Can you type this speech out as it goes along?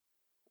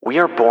We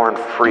are born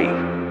free,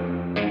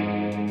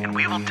 and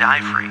we will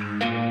die free.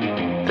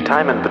 The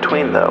time in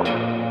between, though,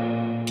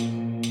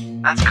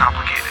 that's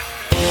complicated.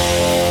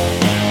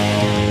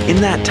 In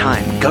that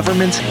time,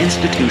 governments,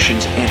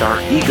 institutions, and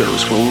our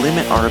egos will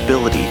limit our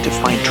ability to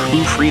find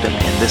true freedom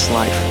in this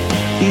life.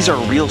 These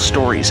are real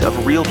stories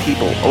of real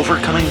people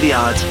overcoming the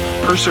odds,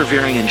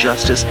 persevering in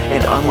justice,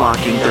 and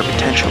unlocking their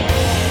potential.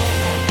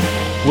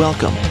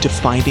 Welcome to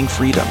Finding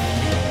Freedom.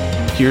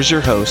 Here's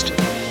your host,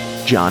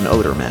 John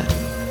Odermatt.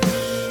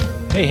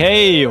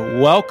 Hey,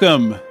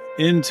 welcome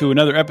into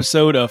another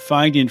episode of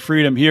Finding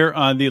Freedom here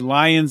on the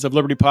Lions of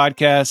Liberty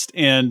podcast.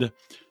 And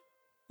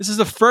this is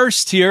the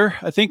first here,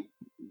 I think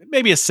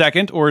maybe a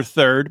second or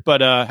third,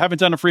 but haven't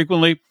done it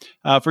frequently.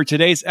 For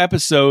today's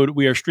episode,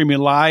 we are streaming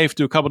live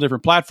to a couple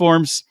different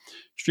platforms,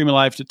 streaming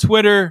live to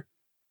Twitter,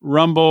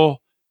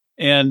 Rumble,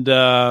 and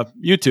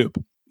YouTube.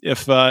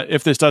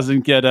 If this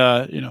doesn't get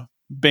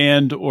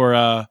banned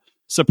or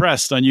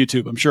suppressed on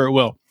YouTube, I'm sure it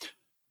will.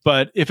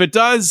 But if it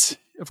does,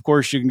 of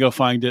course, you can go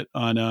find it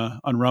on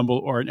Rumble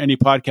or on any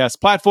podcast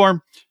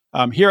platform.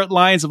 Here at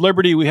Lions of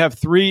Liberty, we have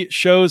 3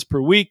 shows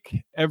per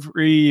week.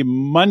 Every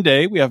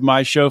Monday, we have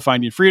my show,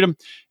 Finding Freedom.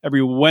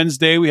 Every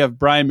Wednesday, we have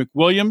Brian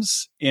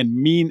McWilliams and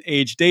Mean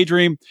Age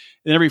Daydream.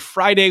 And every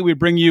Friday, we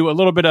bring you a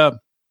little bit of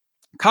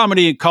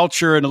comedy and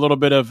culture and a little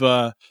bit of,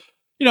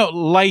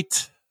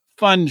 light,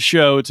 fun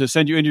show to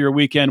send you into your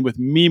weekend with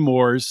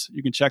Memores.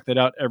 You can check that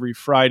out every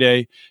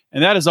Friday.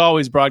 And that is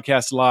always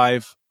broadcast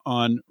live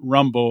on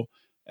Rumble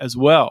as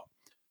well.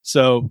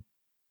 So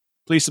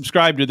please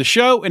subscribe to the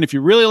show. And if you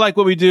really like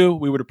what we do,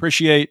 we would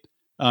appreciate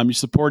you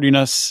supporting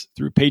us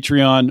through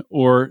Patreon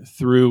or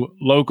through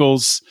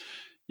Locals.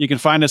 You can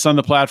find us on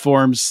the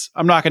platforms.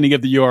 I'm not going to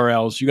give the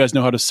URLs. You guys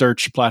know how to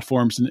search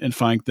platforms and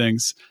find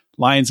things.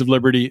 Lions of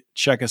Liberty,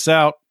 check us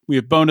out. We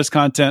have bonus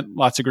content,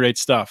 lots of great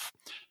stuff.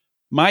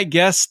 My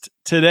guest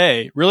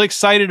today, really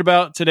excited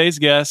about today's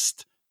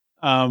guest.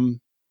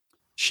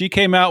 She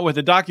came out with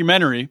a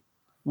documentary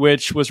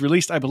which was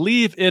released, I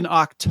believe, in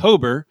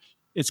October.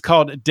 It's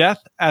called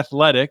Death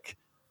Athletic.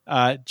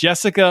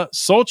 Jessica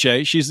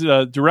Solce, she's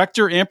the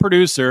director and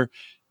producer,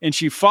 and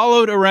she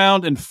followed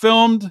around and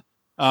filmed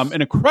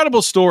an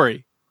incredible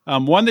story,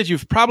 one that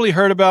you've probably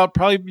heard about,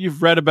 probably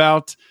you've read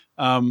about.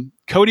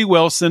 Cody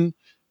Wilson,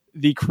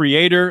 the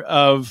creator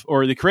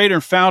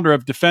and founder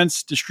of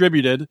Defense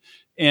Distributed,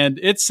 and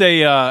it's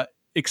a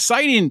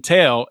exciting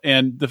tale,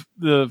 and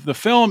the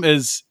film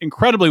is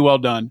incredibly well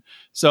done.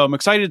 So I'm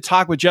excited to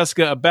talk with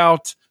Jessica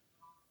about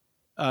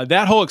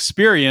that whole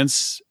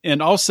experience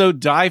and also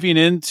diving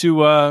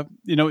into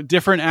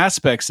different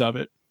aspects of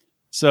it.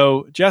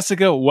 So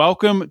Jessica,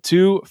 welcome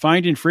to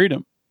Finding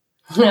Freedom.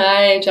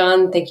 Hi,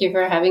 John. Thank you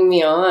for having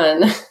me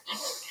on.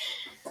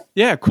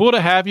 Yeah, cool to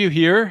have you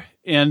here.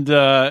 And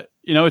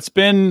it's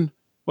been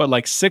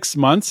like 6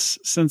 months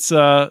since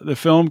the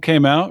film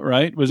came out,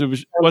 right? Was it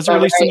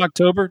released in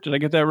October? Did I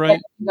get that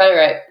right? You got it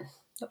right.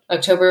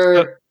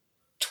 October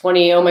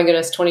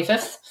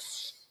 25th.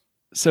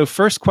 So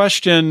first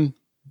question,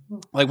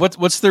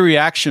 what's the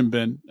reaction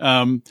been?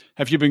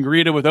 Have you been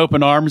greeted with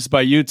open arms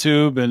by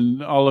YouTube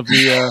and all of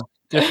the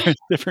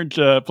different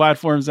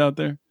platforms out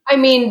there? I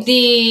mean,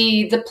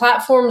 the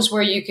platforms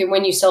where you can,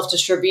 when you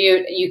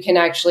self-distribute, you can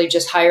actually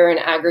just hire an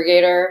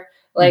aggregator,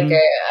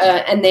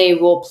 and they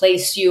will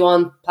place you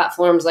on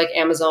platforms like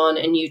Amazon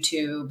and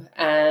YouTube.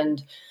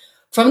 And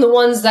from the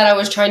ones that I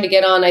was trying to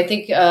get on, I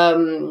think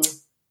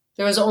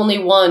there was only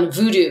one,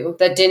 Vudu,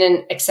 that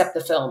didn't accept the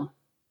film.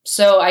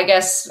 So I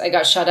guess I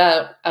got shut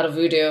out of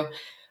Vudu.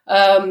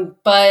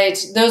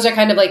 But those are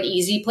kind of like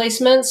easy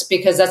placements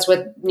because that's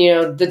what,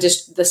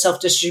 the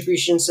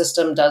self-distribution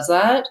system does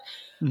that.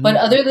 Mm-hmm. But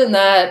other than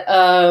that,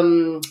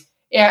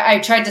 I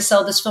tried to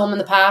sell this film in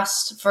the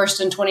past, first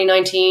in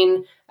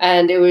 2019.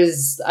 And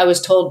I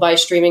was told by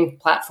streaming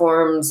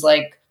platforms,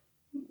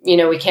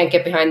 we can't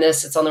get behind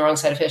this. It's on the wrong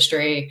side of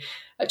history.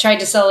 I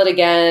tried to sell it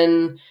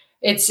again.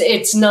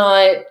 It's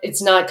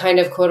not kind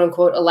of quote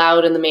unquote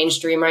allowed in the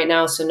mainstream right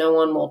now, so no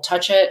one will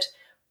touch it.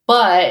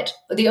 But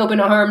the open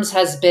arms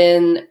has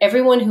been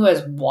everyone who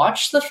has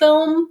watched the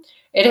film.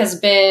 It has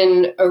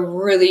been a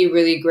really,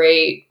 really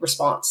great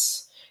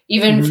response,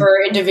 even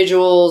for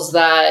individuals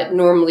that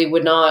normally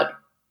would not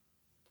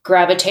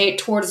gravitate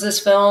towards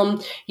this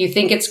film. You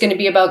think it's going to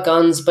be about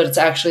guns, but it's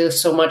actually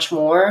so much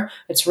more.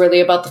 It's really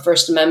about the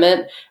First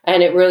Amendment,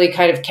 and it really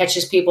kind of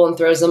catches people and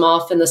throws them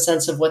off in the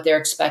sense of what they're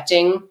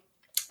expecting.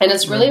 And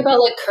it's really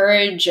about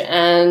courage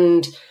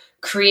and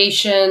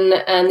creation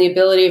and the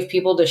ability of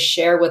people to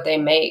share what they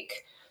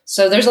make.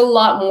 So there's a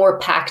lot more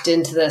packed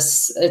into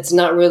this. It's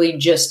not really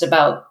just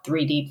about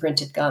 3D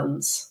printed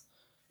guns.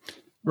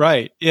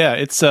 Right. Yeah.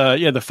 It's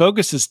the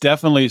focus is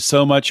definitely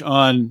so much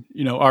on,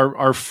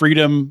 our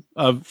freedom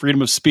of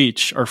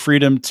speech, our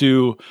freedom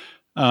to,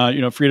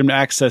 freedom to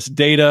access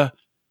data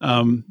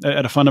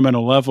at a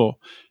fundamental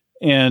level.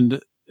 And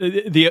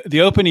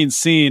the opening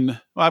scene,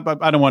 I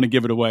don't want to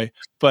give it away,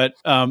 but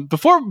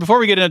before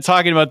we get into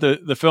talking about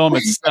the film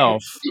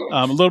itself,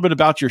 a little bit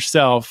about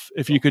yourself,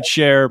 if you could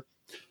share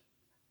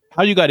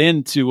how you got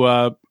into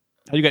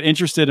you got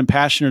interested and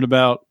passionate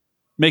about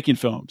making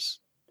films.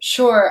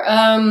 Sure.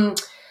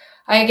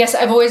 I guess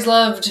I've always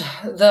loved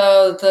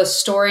the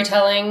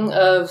storytelling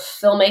of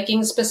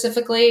filmmaking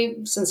specifically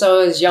since I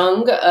was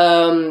young.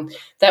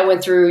 That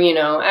went through,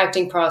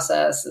 acting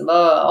process and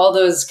all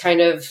those kind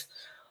of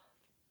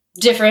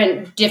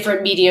different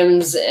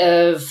mediums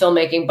of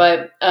filmmaking.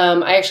 But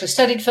I actually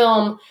studied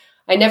film.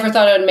 I never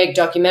thought I would make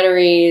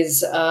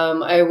documentaries.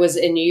 I was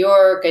in New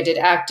York. I did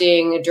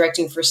acting,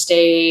 directing for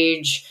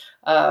stage,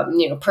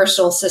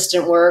 personal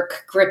assistant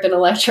work, grip and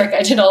electric.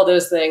 I did all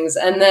those things.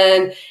 And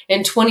then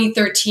in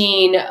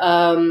 2013,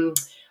 I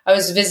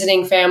was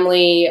visiting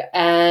family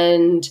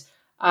and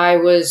I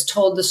was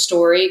told the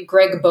story.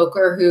 Greg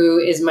Boker, who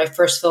is my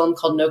first film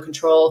called No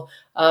Control,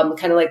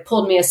 kind of like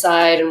pulled me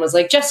aside and was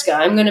like, Jessica,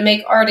 I'm going to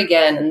make art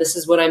again. And this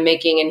is what I'm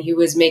making. And he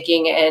was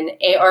making an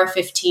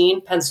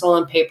AR-15 pencil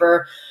and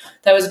paper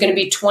that was going to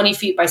be 20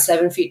 feet by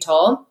 7 feet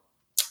tall.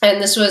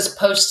 And this was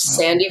post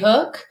Sandy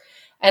Hook.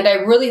 And I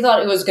really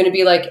thought it was going to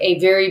be like a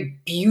very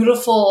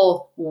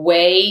beautiful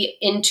way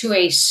into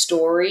a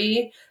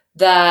story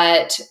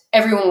that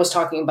everyone was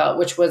talking about,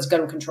 which was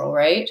gun control,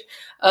 right?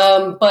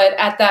 But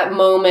at that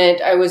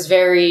moment,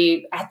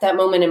 at that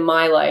moment in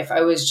my life,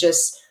 I was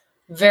just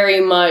very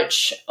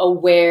much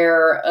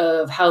aware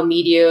of how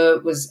media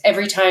was,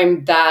 every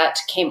time that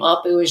came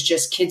up, it was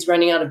just kids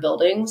running out of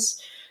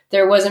buildings.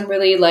 There wasn't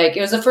really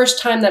it was the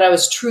first time that I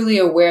was truly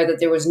aware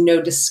that there was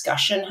no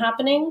discussion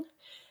happening.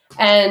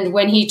 And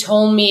when he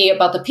told me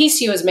about the piece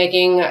he was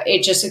making,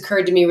 it just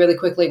occurred to me really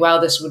quickly, wow,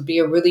 this would be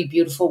a really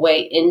beautiful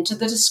way into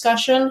the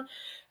discussion.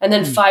 And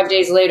then 5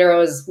 days later, I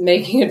was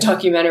making a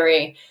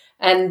documentary.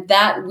 And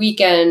that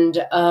weekend,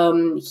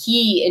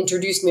 he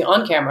introduced me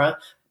on camera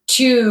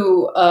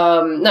to,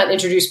 not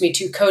introduced me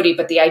to Cody,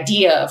 but the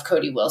idea of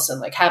Cody Wilson.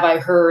 Like, have I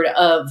heard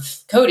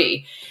of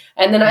Cody?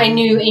 And then I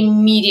knew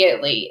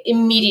immediately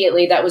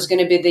that was going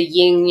to be the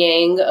yin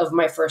yang of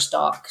my first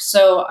doc.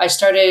 So I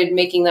started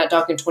making that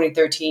doc in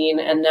 2013,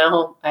 and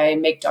now I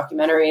make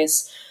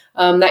documentaries.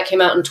 That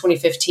came out in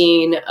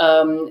 2015.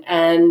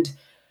 And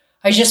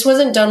I just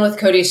wasn't done with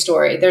Cody's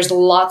story. There's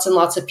lots and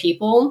lots of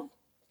people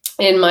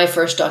in my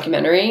first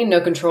documentary,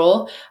 No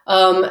Control.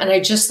 And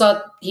I just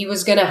thought he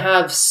was going to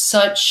have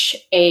such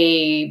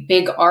a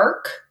big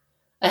arc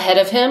ahead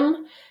of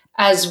him,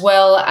 as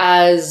well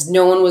as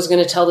no one was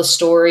going to tell the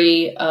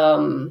story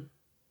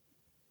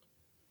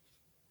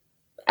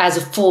as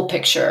a full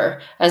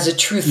picture, as a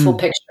truthful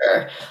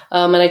picture.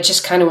 And I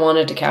just kind of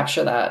wanted to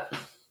capture that.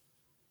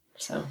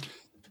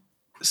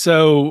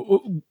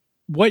 So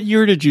what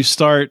year did you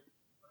start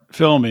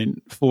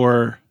filming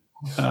for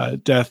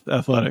Death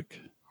Athletic?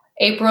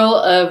 April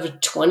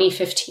of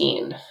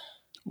 2015.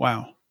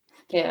 Wow.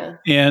 Yeah.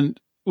 And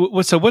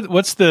what's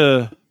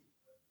the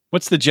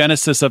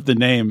genesis of the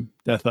name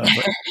Death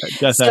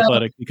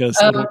Athletic? Because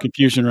a little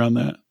confusion around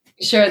that.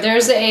 Sure.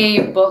 There's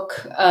a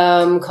book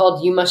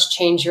called You Must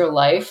Change Your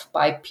Life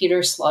by Peter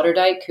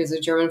Sloterdijk, who's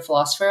a German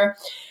philosopher.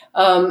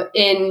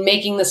 In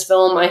making this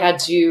film, I had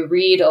to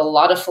read a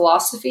lot of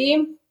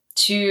philosophy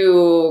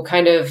to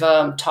kind of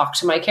talk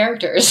to my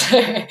characters,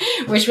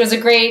 which was a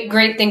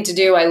great thing to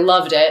do. I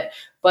loved it.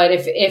 But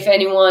if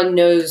anyone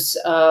knows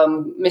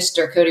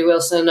Mr. Cody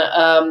Wilson,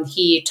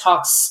 he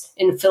talks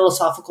in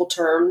philosophical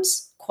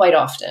terms quite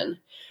often.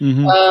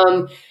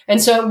 Mm-hmm.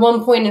 And so at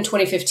one point in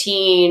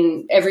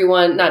 2015,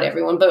 not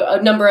everyone, but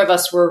a number of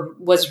us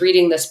was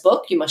reading this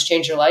book, You Must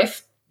Change Your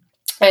Life.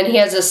 And he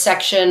has a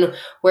section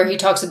where he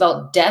talks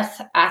about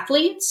death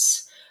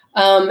athletes.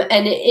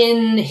 And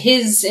in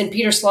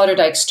Peter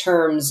Sloterdijk's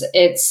terms,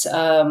 it's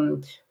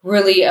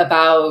really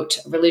about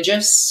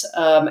religious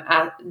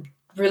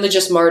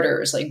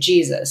martyrs like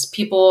Jesus,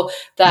 people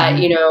that,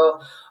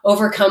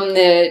 overcome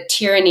the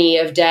tyranny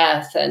of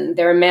death, and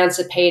they're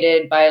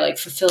emancipated by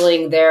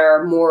fulfilling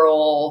their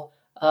moral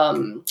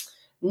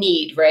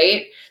need,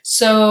 right?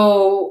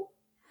 So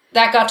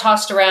that got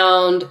tossed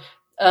around.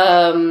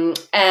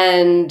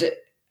 And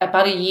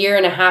about a year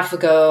and a half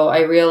ago,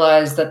 I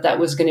realized that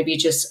was going to be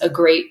just a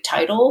great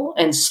title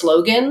and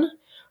slogan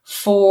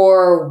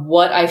for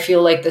what I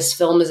feel like this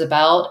film is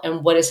about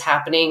and what is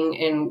happening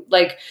in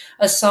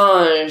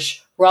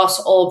Assange,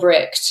 Ross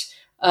Ulbricht,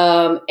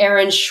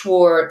 Aaron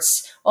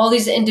Schwartz, all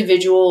these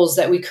individuals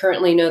that we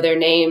currently know their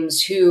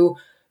names who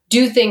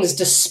do things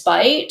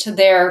despite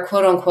their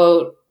quote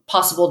unquote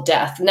possible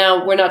death.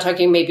 Now, we're not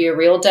talking maybe a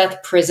real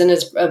death. Prison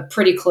is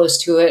pretty close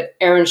to it.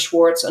 Aaron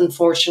Schwartz,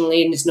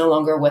 unfortunately, is no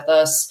longer with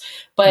us.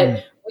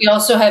 But we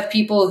also have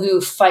people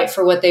who fight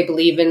for what they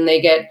believe in. They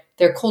get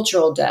their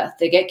cultural death.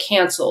 They get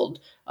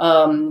canceled.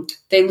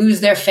 They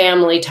lose their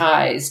family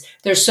ties.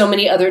 There's so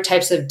many other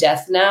types of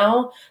death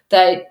now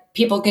that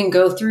people can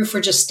go through for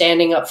just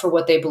standing up for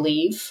what they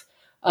believe.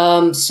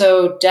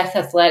 So Death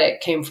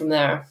Athletic came from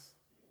there.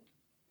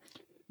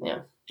 Yeah.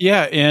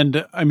 Yeah.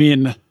 And I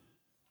mean,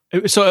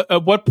 so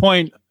at what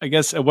point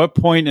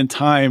in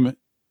time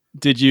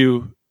did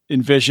you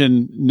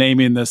envision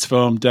naming this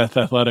film Death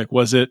Athletic?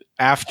 Was it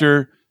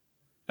after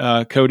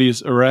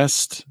Cody's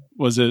arrest?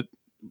 Was it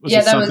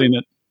something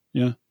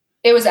that?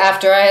 It was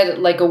after I had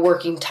like a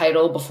working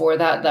title before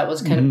that. That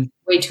was kind of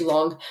way too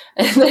long.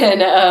 And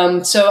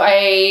then, so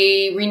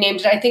I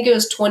renamed it. I think it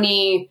was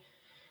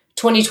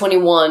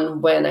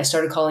 2021 when I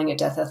started calling it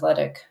Death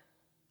Athletic.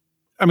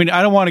 I mean,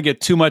 I don't want to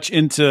get too much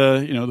into,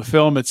 the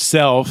film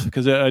itself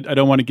because I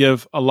don't want to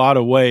give a lot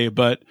away,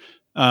 but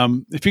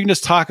if you can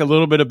just talk a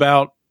little bit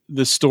about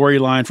the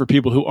storyline for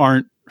people who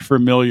aren't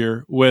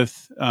familiar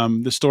with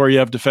the story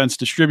of Defense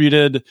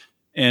Distributed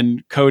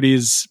and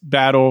Cody's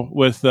battle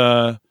with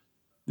the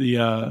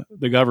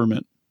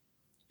government.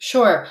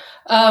 Sure.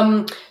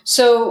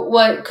 So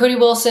what Cody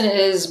Wilson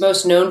is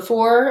most known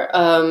for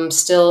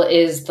still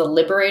is the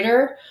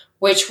Liberator,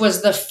 which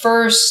was the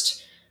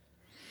first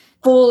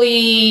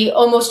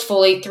almost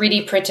fully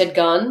 3D printed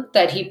gun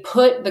that he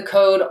put the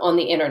code on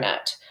the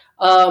internet.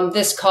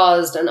 This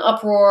caused an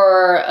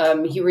uproar.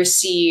 He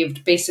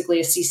received basically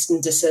a cease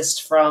and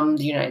desist from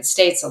the United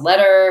States, a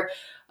letter.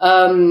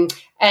 And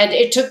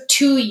it took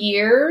 2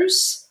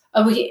 years.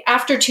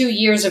 After 2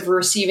 years of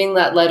receiving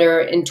that letter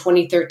in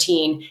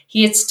 2013,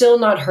 he had still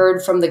not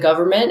heard from the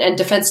government, and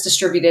Defense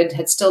Distributed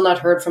had still not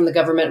heard from the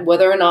government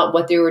whether or not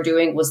what they were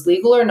doing was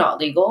legal or not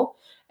legal.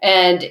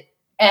 And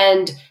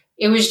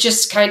it was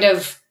just kind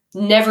of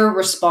never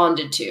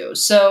responded to.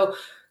 So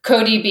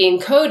Cody, being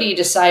Cody,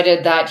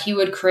 decided that he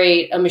would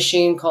create a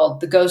machine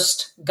called the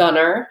Ghost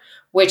Gunner,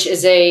 which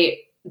is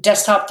a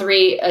desktop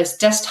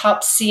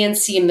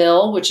CNC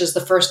mill, which is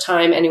the first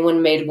time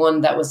anyone made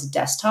one that was a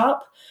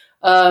desktop.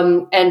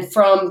 And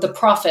from the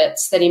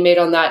profits that he made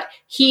on that,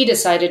 he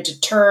decided to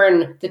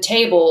turn the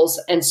tables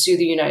and sue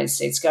the United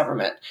States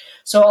government.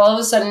 So all of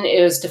a sudden,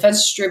 it was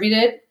Defense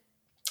Distributed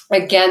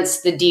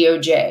against the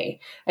DOJ.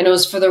 And it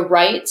was for the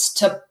rights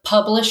to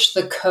publish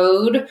the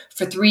code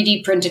for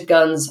 3D printed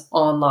guns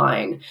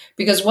online.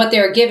 Because what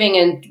they're giving,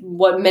 and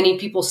what many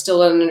people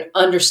still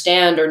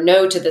understand or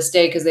know to this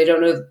day, because they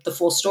don't know the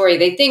full story,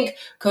 they think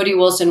Cody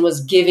Wilson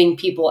was giving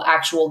people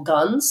actual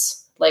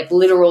guns, like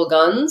literal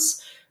guns.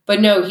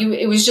 But no,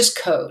 it was just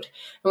code.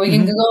 And we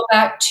can go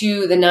back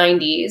to the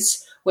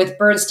 90s with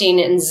Bernstein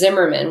and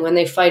Zimmerman when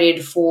they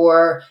fighted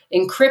for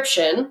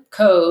encryption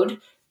code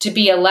to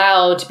be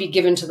allowed to be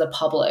given to the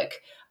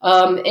public.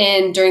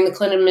 And during the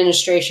Clinton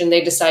administration,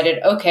 they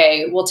decided,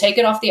 okay, we'll take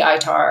it off the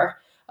ITAR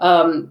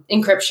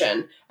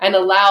encryption and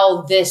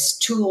allow this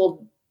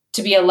tool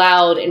to be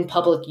allowed in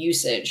public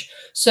usage.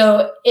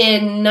 So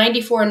in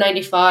 94 and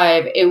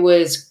 95, it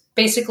was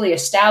basically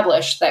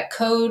established that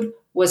code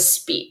was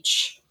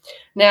speech.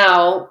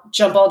 Now,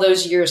 jump all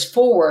those years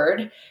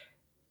forward,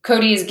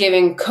 Cody is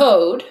giving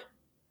code.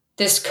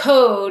 This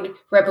code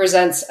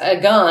represents a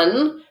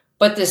gun,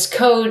 but this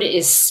code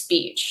is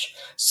speech.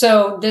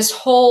 So this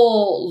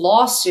whole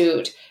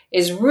lawsuit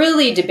is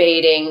really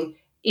debating,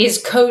 is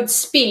code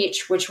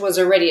speech, which was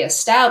already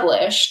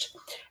established,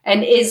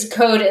 and is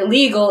code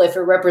illegal if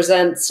it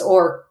represents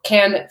or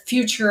can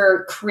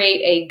future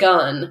create a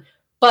gun,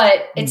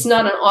 but it's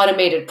not an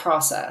automated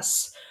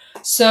process.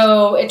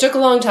 So it took a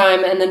long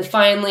time, and then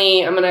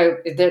finally,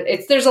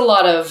 there's a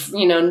lot of,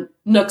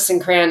 nooks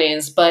and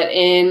crannies, but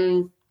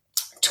in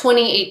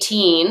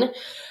 2018,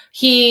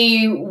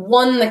 he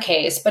won the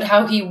case, but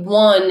how he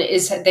won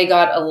is they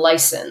got a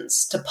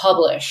license to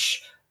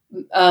publish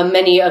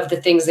many of the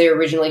things they were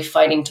originally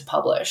fighting to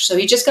publish. So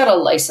he just got a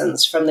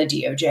license from the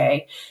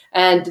DOJ,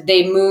 and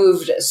they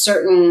moved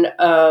certain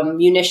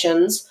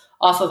munitions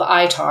off of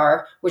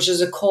ITAR, which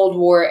is a Cold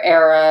War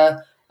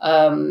era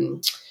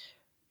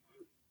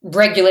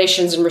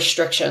regulations and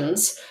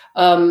restrictions,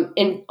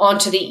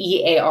 onto the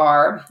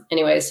EAR.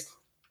 Anyways,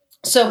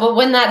 but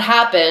when that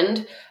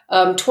happened,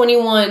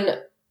 21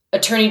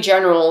 attorney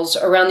generals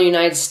around the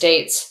United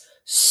States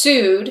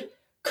sued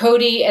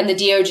Cody and the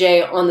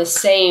DOJ on the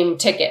same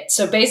ticket.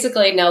 So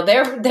basically now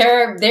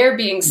they're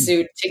being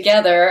sued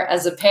together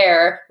as a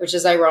pair, which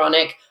is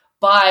ironic,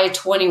 by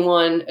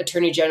 21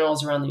 attorney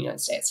generals around the United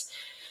States.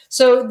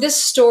 So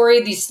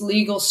this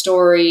legal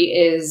story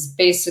is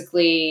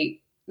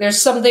basically,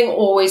 there's something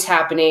always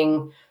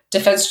happening.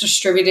 Defense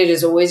Distributed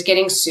is always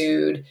getting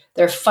sued.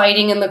 They're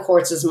fighting in the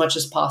courts as much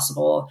as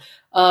possible.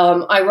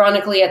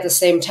 Ironically, at the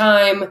same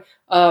time,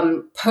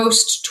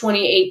 post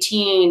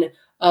 2018,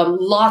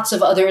 lots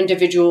of other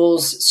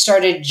individuals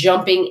started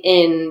jumping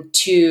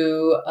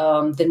into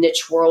the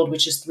niche world,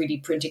 which is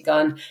 3D printed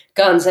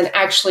guns, and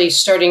actually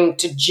starting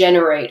to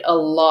generate a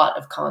lot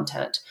of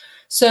content.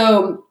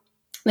 So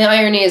the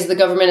irony is the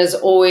government is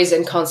always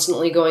and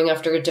constantly going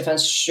after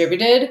Defense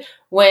Distributed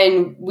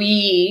when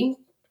we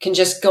can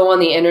just go on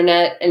the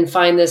internet and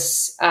find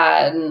this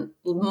in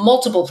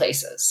multiple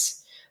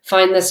places,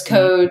 find this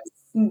code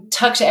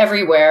tucked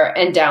everywhere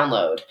and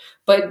download.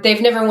 But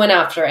they've never went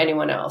after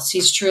anyone else.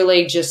 He's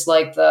truly just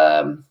like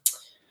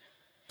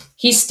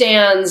he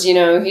stands,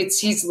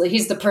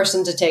 he's the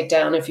person to take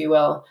down, if you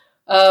will.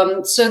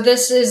 So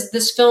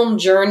this film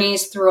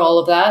journeys through all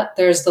of that.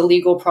 There's the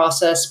legal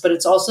process, but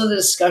it's also the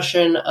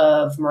discussion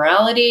of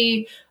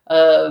morality,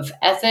 of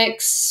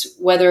ethics,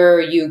 whether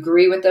you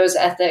agree with those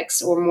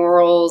ethics or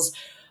morals,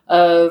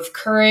 of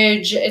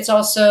courage. It's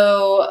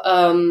also,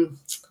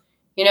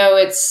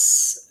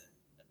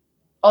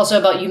 also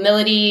about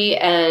humility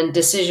and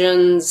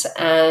decisions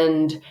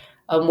and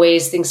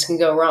ways things can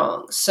go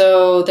wrong.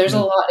 So there's a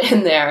lot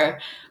in there.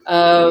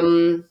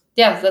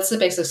 Yeah, that's the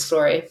basic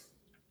story.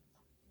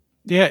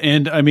 Yeah.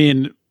 And I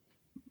mean,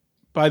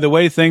 by the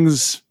way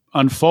things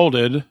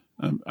unfolded,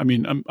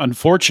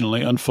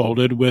 unfortunately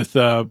unfolded with,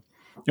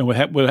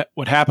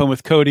 what happened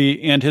with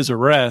Cody and his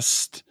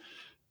arrest,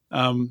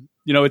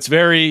 it's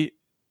very,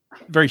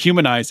 very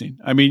humanizing.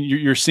 I mean,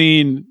 you're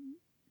seeing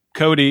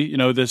Cody,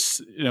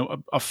 this,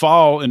 a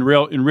fall in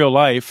real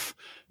life,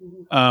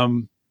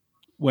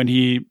 when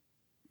he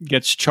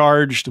gets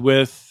charged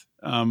with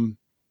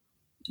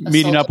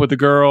meeting up with a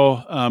girl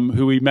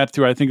who we met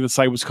through, I think the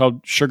site was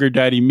called Sugar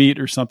Daddy Meet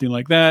or something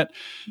like that,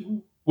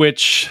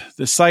 which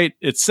the site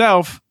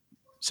itself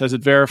says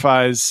it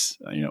verifies,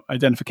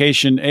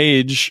 identification,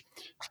 age,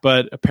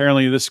 but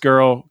apparently this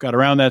girl got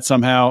around that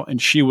somehow,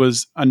 and she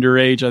was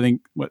underage, I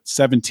think,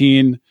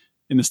 17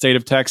 in the state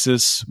of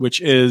Texas,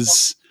 which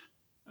is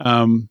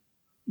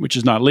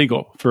not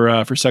legal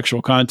for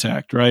sexual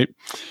contact, right?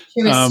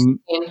 She was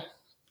 16.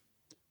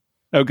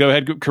 Oh, go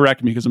ahead.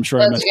 Correct me because I'm sure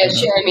I messed it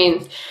up. I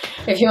mean,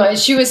 if you want,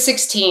 she was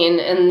 16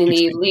 and the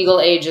 16. Legal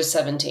age is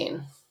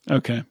 17.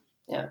 Okay.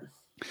 Yeah.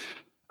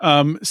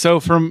 So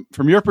from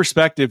your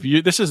perspective,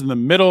 this is in the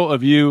middle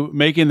of you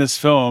making this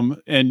film,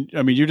 and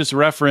I mean, you just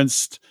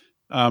referenced,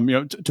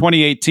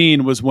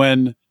 2018 was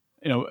when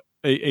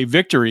a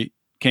victory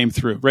came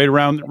through right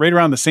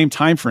around the same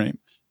time frame,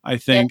 I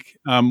think,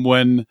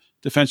 when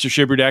Defense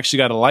Distributed actually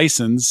got a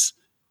license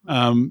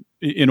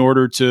in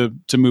order to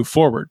move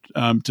forward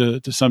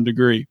to some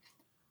degree.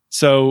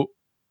 So,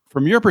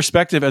 from your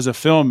perspective as a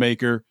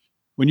filmmaker,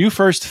 when you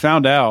first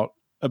found out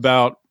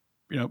about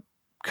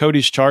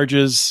Cody's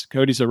charges,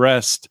 Cody's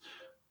arrest,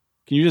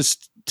 can you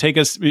just take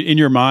us in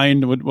your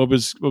mind what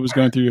was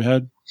going through your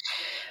head?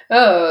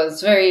 Oh,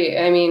 that's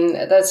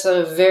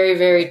a very,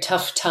 very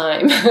tough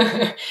time.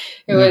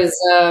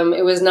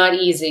 It was not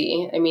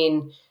easy. I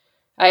mean,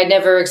 I had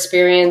never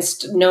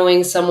experienced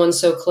knowing someone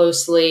so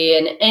closely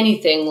and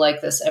anything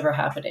like this ever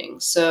happening.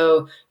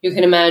 So you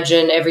can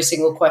imagine every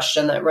single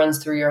question that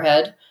runs through your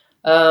head,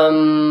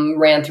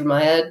 ran through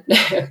my head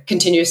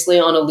continuously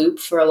on a loop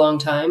for a long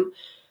time.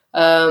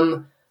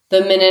 The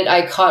minute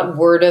I caught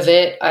word of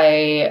it,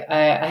 I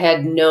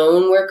had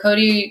known where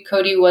Cody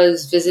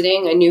was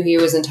visiting. I knew he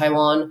was in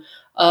Taiwan.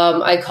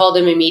 I called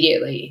him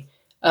immediately,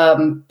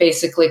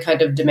 basically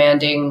kind of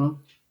demanding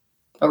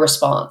a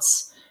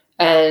response.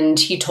 And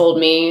he told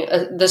me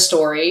the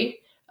story.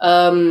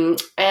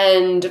 And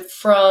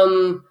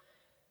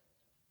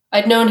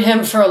I'd known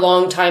him for a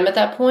long time at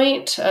that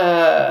point,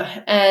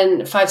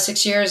 and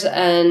 5-6 years,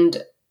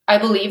 and I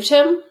believed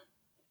him.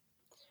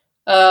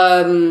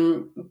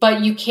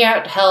 But you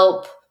can't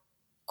help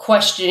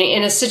questioning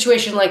in a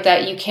situation like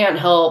that. You can't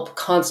help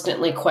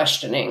constantly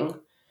questioning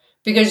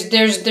because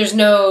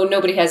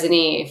nobody has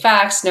any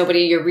facts.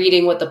 You're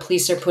reading what the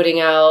police are putting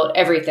out,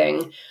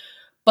 everything.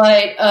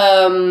 But,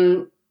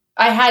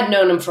 I had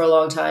known him for a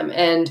long time.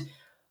 And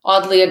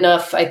oddly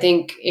enough, I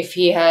think if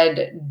he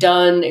had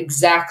done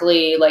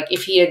exactly, like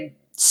if he had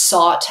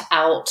sought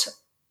out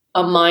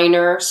a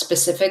minor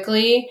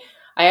specifically,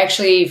 I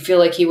actually feel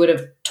like he would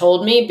have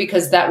told me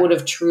because that would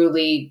have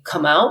truly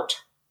come out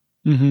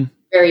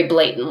very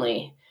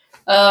blatantly.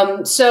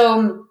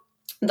 So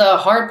the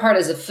hard part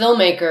as a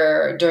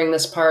filmmaker during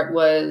this part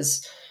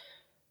was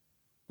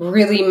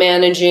really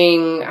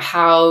managing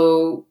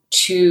how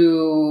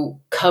to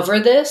cover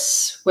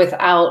this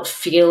without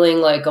feeling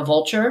like a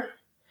vulture.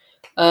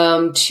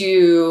 Let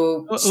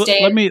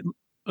me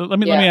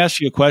ask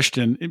you a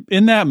question.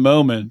 In that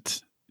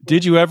moment,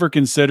 did you ever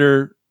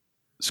consider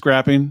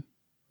scrapping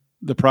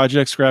the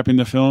project, scrapping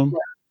the film?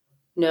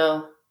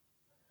 No,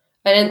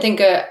 I didn't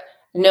think.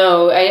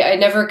 No, I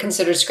never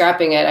considered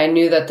scrapping it. I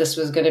knew that this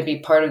was going to be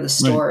part of the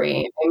story.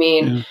 Right. I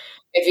mean,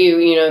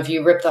 if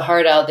you rip the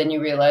heart out, then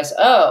you realize,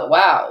 oh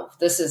wow,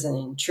 this is an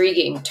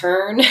intriguing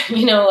turn.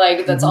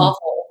 That's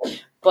awful.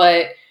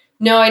 But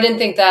no, I didn't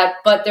think that.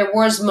 But there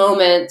was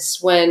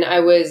moments when I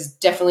was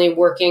definitely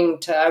working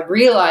to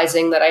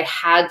realizing that I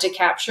had to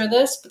capture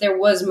this. But there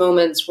was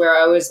moments where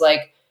I was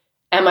like,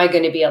 am I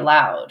going to be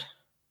allowed?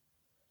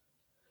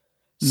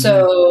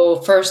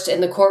 So first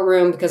in the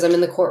courtroom, because I'm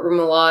in the courtroom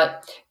a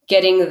lot,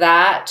 getting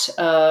that,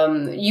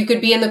 you could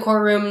be in the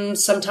courtroom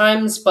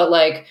sometimes, but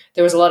like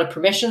there was a lot of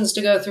permissions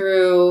to go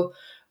through.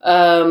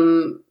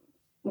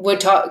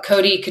 Would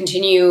Cody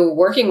continue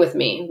working with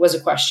me was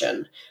a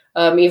question.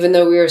 Even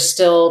though we were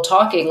still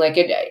talking, like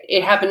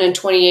it happened in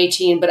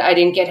 2018, but I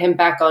didn't get him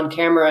back on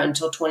camera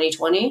until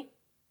 2020,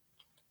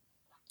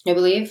 I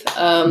believe.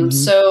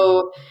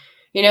 So,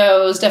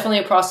 it was definitely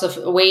a process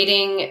of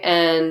waiting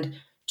and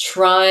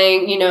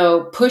trying,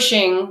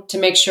 pushing to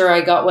make sure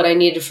I got what I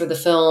needed for the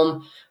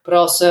film, but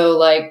also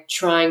like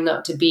trying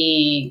not to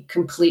be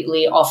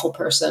completely awful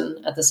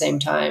person at the same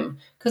time,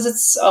 because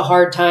it's a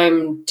hard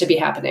time to be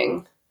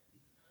happening.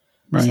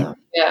 Right. So,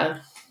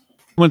 yeah.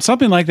 When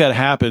something like that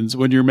happens,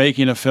 when you're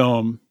making a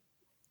film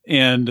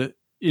and,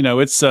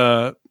 it's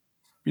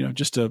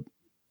just a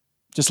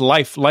just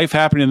life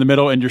happening in the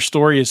middle, and your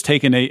story has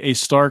taken a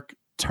stark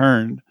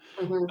turn.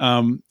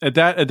 At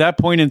that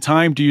point in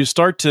time, do you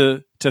start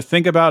to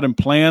think about and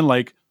plan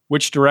like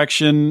which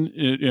direction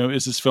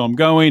is this film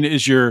going?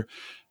 Is your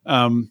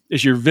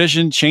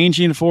vision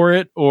changing for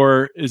it,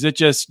 or is it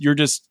just you're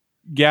just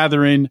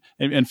gathering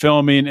and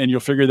filming, and you'll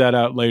figure that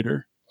out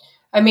later?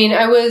 I mean,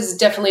 I was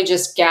definitely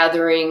just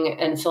gathering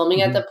and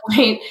filming at the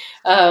point.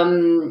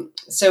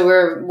 So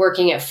we're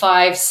working at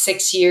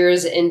 5-6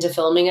 years into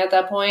filming at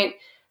that point.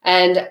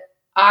 And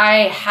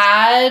I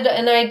had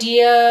an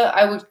idea.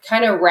 I was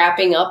kind of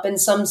wrapping up in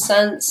some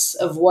sense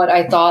of what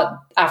I thought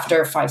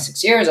after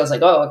 5-6 years. I was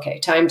like, oh, okay,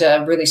 time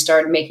to really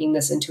start making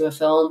this into a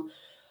film.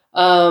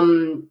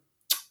 But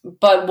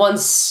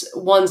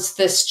once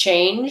this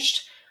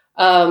changed,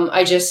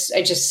 I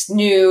just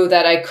knew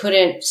that I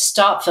couldn't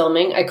stop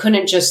filming. I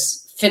couldn't just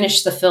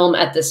finish the film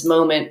at this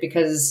moment,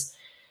 because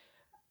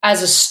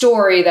as a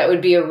story, that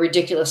would be a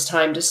ridiculous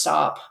time to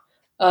stop.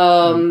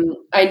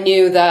 I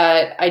knew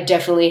that I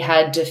definitely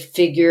had to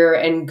figure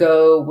and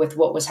go with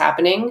what was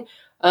happening.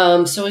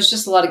 So it was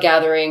just a lot of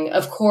gathering.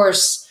 Of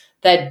course,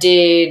 that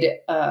did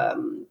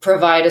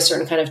provide a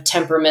certain kind of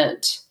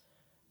temperament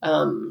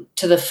to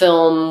the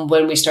film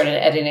when we started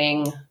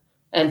editing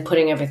and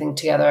putting everything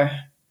together.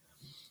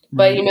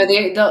 But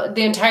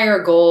the entire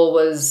goal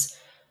was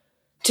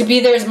to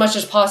be there as much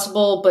as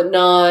possible, but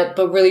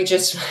really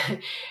just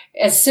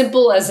as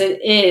simple as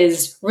it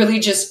is, really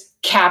just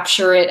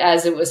capture it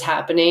as it was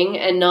happening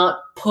and not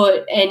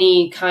put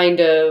any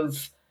kind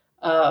of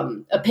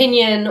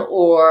opinion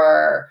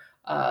or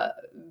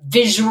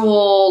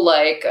visual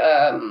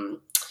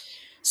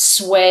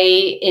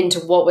sway into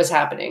what was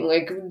happening.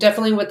 Like,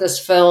 definitely with this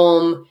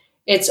film,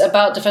 it's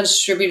about Defense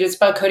Distributed. It's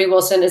about Cody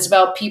Wilson. It's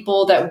about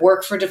people that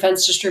work for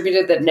Defense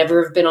Distributed that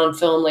never have been on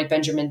film, like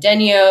Benjamin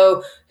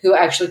Denio, who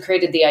actually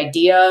created the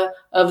idea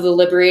of the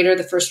Liberator,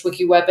 the first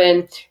wiki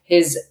weapon.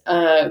 His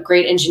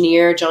great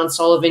engineer, John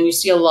Sullivan. You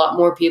see a lot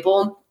more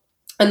people.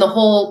 And the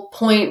whole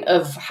point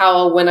of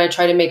how, when I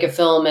try to make a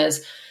film,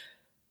 is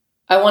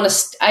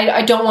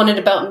I don't want it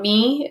about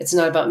me. It's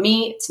not about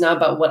me. It's not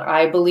about what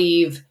I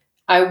believe.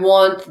 I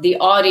want the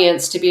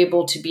audience to be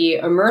able to be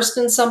immersed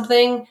in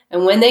something,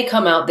 and when they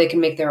come out, they can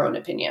make their own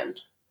opinion.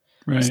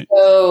 Right.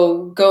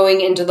 So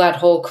going into that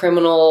whole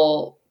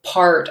criminal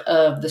part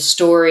of the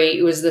story,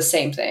 it was the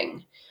same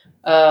thing.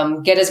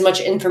 Get as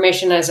much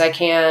information as I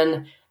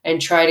can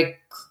and try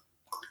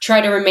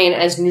to remain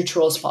as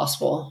neutral as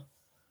possible.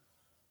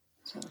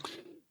 So.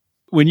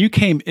 When you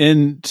came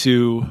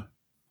into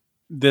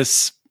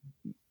this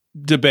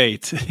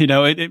debate,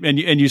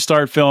 and you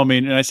start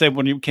filming, and I say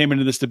when you came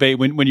into this debate,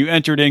 when you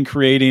entered in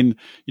creating,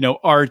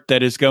 art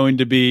that is going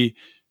to be,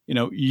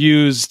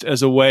 used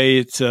as a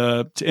way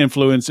to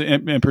influence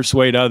and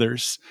persuade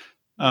others,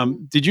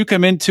 did you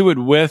come into it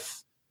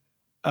with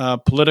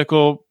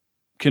political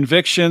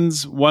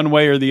convictions one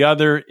way or the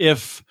other?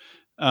 If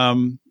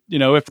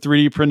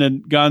 3D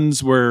printed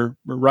guns were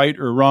right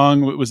or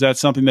wrong, was that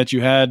something that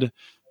you had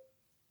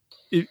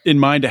in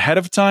mind ahead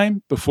of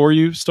time before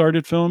you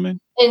started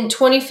filming? In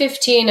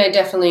 2015, I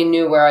definitely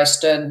knew where I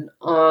stood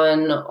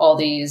on all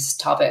these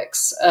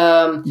topics.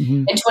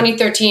 In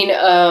 2013,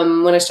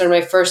 when I started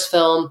my first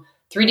film,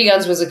 3D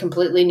guns was a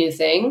completely new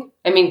thing.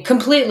 I mean,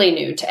 completely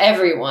new to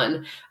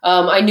everyone.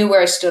 I knew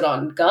where I stood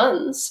on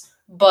guns,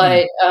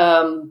 but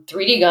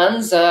 3D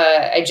guns,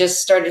 I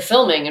just started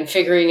filming and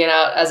figuring it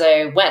out as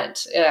I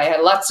went. I had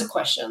lots of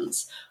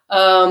questions.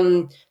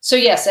 So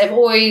yes, I've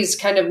always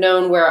kind of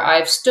known where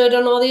I've stood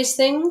on all these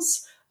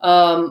things.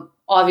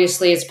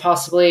 Obviously,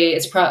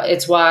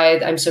 it's why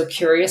I'm so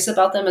curious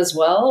about them as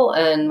well,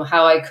 and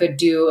how I could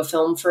do a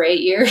film for 8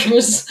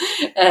 years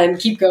and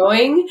keep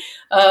going.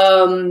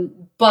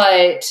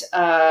 But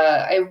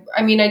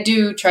I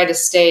do try to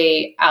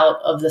stay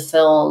out of the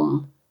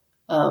film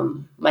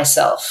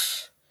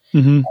myself.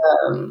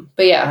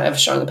 But yeah, I have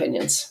strong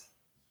opinions.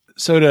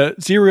 So to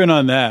zero in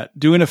on that,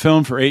 doing a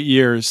film for 8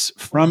 years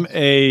from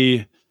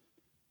a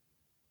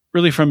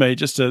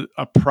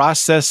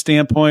process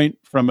standpoint,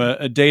 from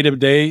a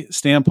day-to-day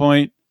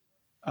standpoint,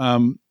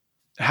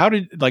 how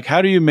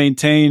do you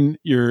maintain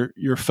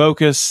your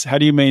focus? How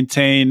do you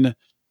maintain,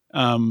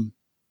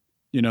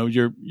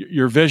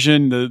 your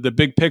vision, the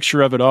big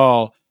picture of it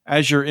all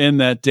as you're in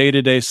that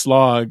day-to-day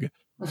slog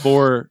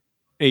for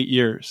 8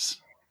 years?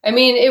 I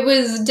mean, it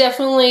was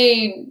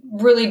definitely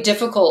really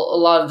difficult a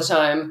lot of the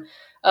time,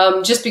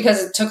 just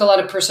because it took a lot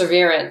of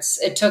perseverance.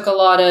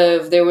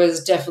 There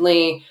was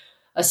definitely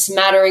a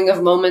smattering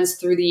of moments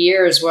through the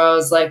years where I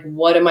was like,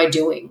 what am I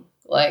doing?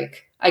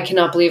 Like, I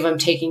cannot believe I'm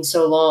taking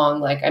so long.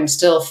 Like, I'm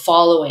still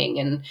following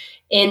and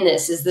in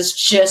this. Is this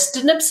just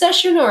an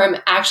obsession, or I'm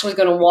actually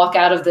going to walk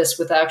out of this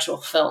with actual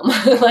film?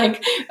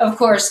 Like, of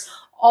course,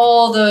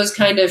 all those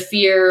kind of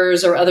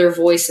fears or other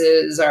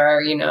voices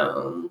are,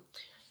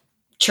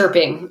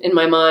 chirping in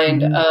my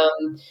mind.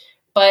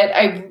 But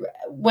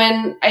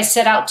when I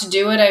set out to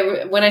do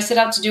it, when I set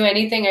out to do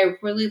anything, I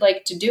really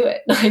like to do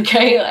it. Like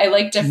I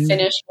like to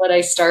finish what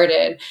I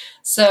started.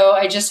 So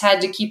I just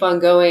had to keep on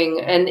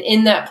going. And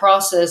in that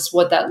process,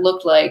 what that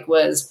looked like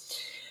was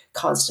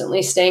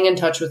constantly staying in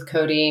touch with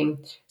Cody,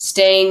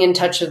 staying in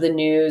touch of the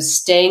news,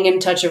 staying in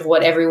touch of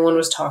what everyone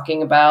was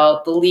talking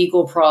about, the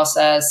legal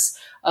process,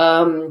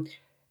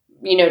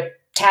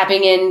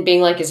 tapping in,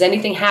 being like, is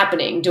anything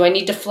happening? Do I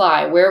need to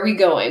fly? Where are we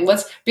going?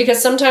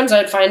 Because sometimes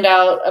I'd find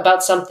out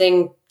about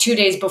something 2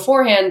 days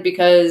beforehand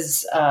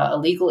because a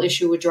legal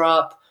issue would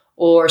drop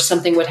or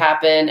something would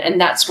happen. And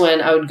that's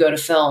when I would go to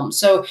film.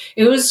 So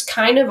it was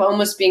kind of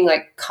almost being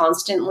like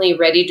constantly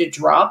ready to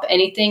drop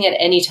anything at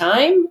any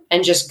time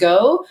and just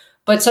go.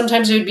 But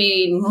sometimes it would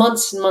be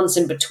months and months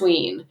in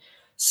between.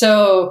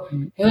 So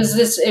it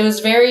was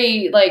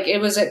very like,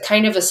 it was a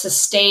kind of a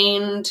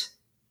sustained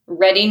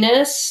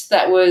readiness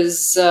that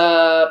was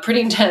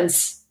pretty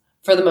intense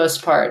for the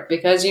most part,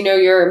 because you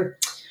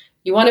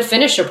want to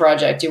finish a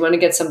project, you want to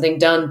get something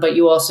done, but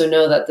you also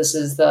know that this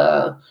is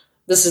the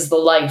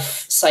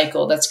life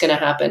cycle that's going to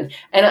happen,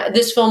 and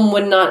this film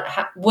would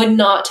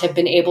not have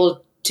been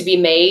able to be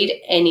made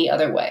any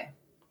other way.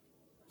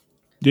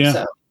 Yeah.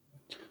 So.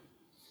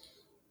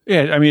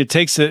 Yeah, I mean, it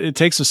takes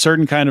a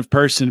certain kind of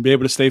person to be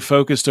able to stay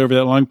focused over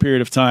that long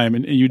period of time,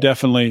 and you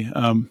definitely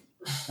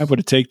have what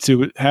it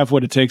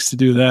takes to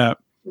do that.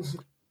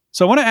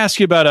 So I want to ask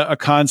you about a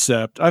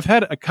concept. I've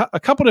had a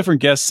couple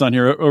different guests on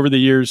here over the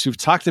years who've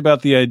talked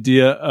about the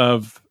idea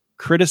of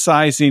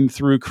criticizing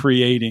through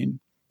creating.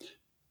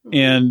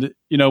 And,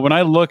 when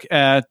I look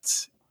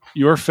at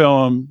your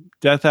film,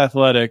 Death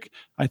Athletic,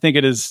 I think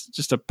it is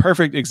just a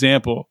perfect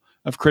example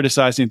of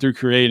criticizing through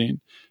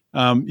creating.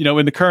 In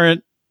the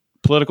current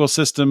political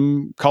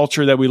system,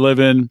 culture that we live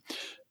in,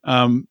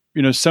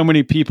 so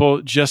many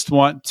people just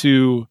want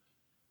to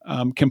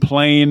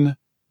complain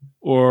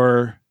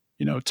or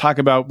talk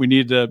about we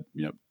need to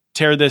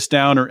tear this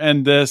down or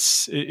end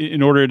this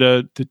in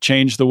order to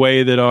change the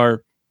way that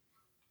our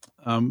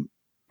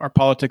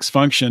politics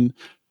function.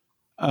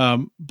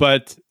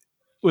 But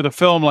with a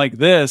film like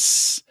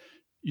this,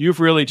 you've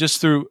really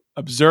just through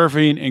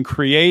observing and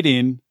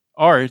creating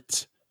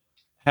art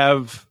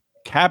have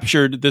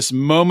captured this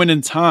moment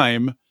in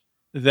time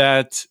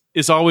that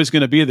is always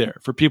going to be there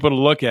for people to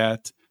look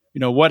at.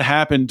 What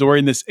happened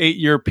during this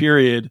 8-year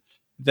period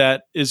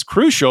that is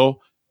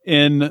crucial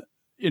in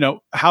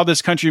how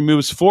this country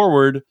moves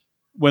forward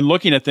when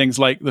looking at things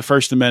like the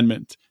First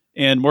Amendment,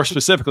 and more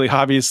specifically,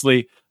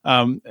 obviously,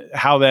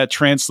 how that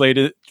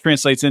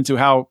translates into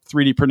how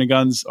 3D printed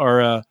guns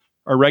are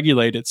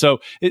regulated. So,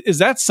 is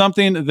that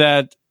something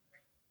that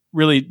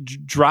really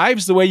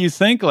drives the way you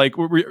think? Like,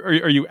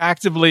 are you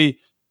actively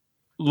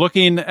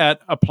looking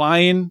at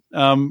applying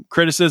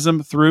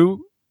criticism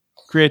through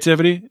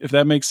creativity, if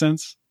that makes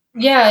sense?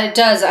 Yeah, it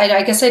does.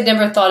 I guess I'd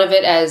never thought of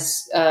it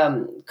as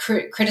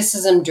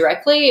criticism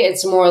directly.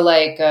 It's more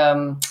like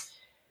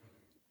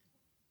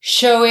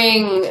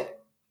showing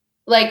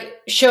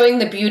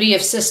the beauty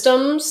of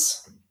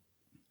systems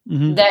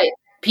that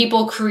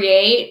people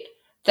create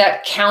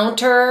that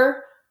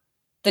counter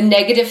the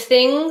negative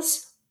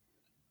things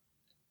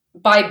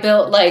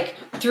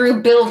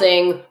through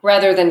building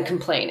rather than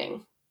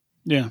complaining.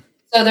 Yeah.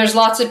 So there's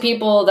lots of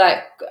people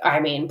that,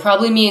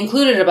 probably me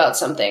included, about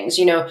some things.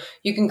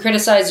 You can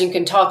criticize, you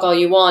can talk all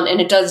you want,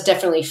 and it does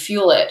definitely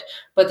fuel it.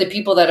 But the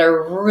people that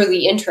are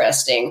really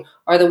interesting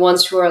are the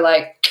ones who are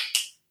like,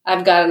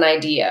 I've got an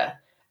idea.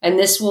 And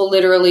this will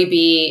literally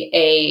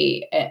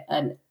be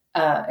an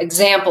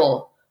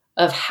example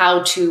of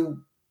how to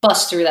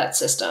bust through that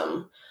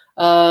system.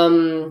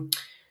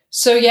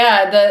 So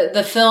yeah,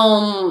 the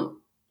film,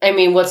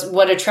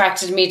 what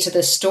attracted me to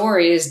this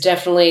story is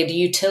definitely the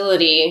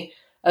utility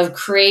of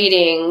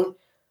creating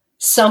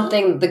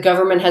something the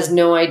government has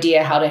no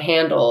idea how to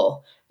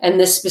handle. And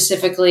this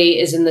specifically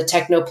is in the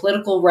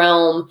techno-political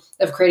realm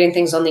of creating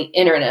things on the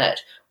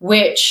internet,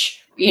 which,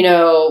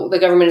 the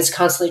government is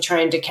constantly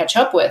trying to catch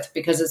up with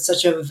because it's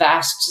such a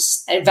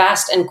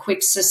vast and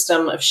quick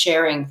system of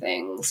sharing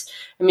things.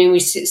 We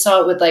saw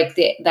it with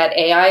that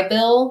AI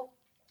bill,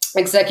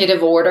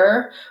 executive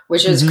order,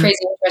 which is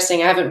crazy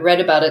interesting. I haven't read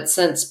about it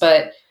since,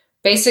 but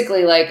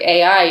basically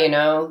AI,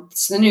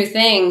 it's the new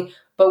thing.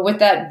 But with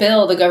that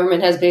bill, the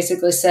government has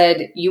basically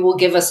said, you will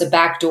give us a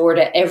backdoor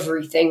to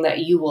everything that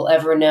you will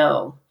ever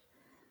know,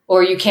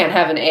 or you can't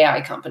have an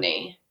AI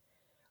company,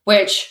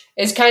 which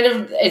is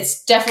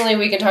it's definitely,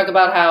 we can talk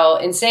about how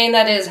insane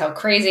that is, how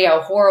crazy,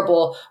 how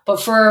horrible.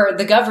 But for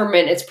the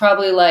government, it's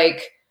probably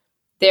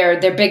their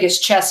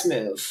biggest chess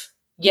move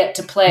yet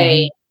to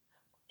play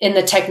in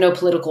the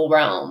techno-political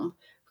realm,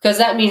 because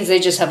that means they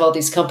just have all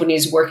these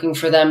companies working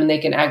for them and they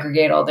can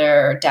aggregate all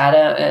their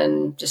data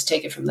and just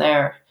take it from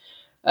there.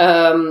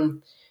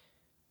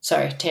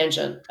 Sorry,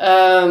 tangent.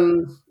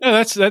 No,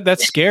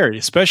 that's scary,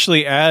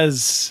 especially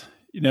as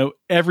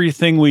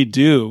everything we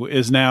do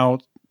is now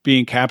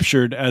being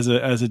captured as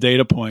a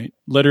data point.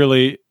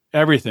 Literally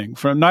everything,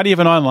 from not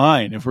even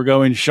online. If we're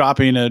going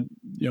shopping at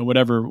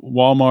whatever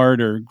Walmart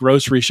or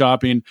grocery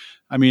shopping,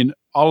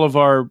 all of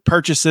our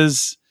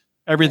purchases,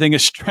 everything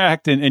is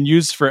tracked and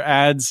used for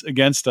ads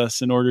against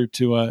us in order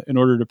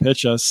to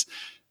pitch us.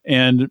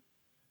 And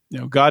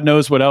God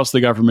knows what else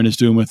the government is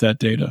doing with that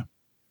data.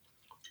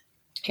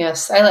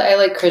 Yes, I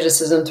like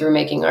criticism through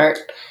making art.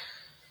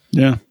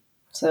 Yeah.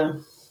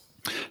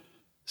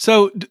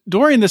 So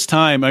during this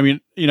time, I mean,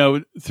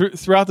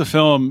 throughout the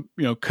film,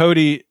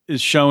 Cody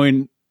is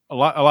showing a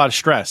lot of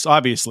stress.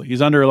 Obviously,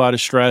 he's under a lot of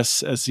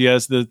stress as he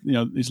has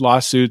these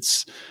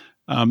lawsuits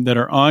that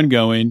are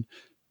ongoing.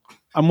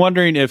 I'm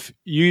wondering if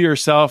you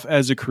yourself,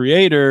 as a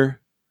creator,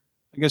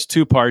 I guess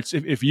two parts,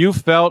 if you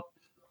felt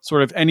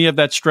sort of any of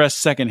that stress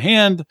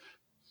secondhand,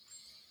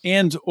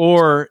 and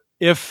or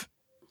if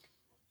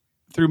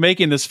through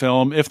making this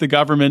film, if the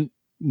government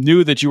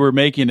knew that you were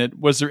making it,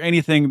 was there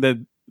anything that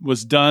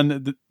was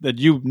done that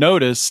you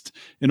noticed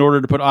in order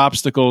to put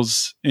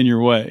obstacles in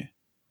your way?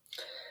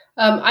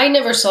 I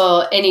never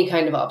saw any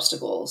kind of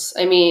obstacles.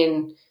 I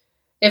mean,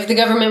 if the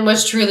government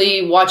was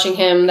truly watching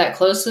him that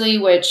closely,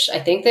 which I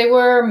think they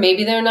were,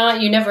 maybe they're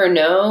not, you never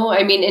know.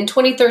 I mean, in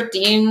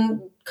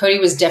 2013, Cody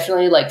was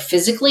definitely like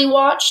physically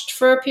watched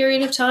for a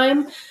period of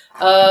time.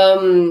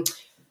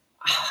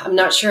 I'm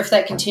not sure if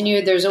that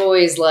continued. There's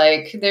always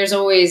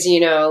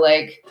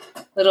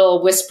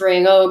little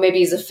whispering, oh, maybe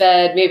he's a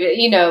Fed, maybe,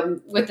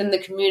 within the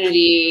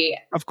community.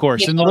 Of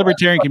course. In the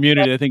libertarian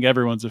community, I think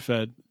everyone's a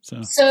Fed.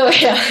 So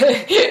yeah,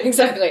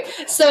 exactly.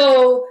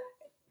 So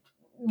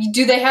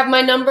do they have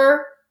my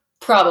number?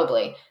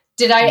 Probably.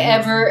 Did I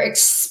ever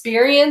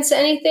experience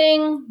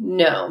anything?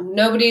 No.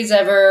 Nobody's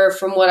ever,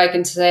 from what I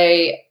can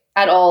say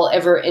at all,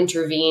 ever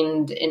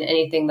intervened in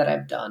anything that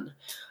I've done.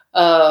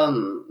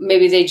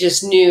 Maybe they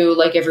just knew,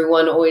 like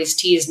everyone always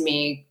teased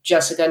me,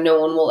 Jessica, no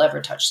one will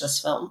ever touch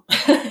this film.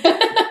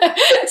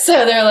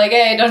 So they're like,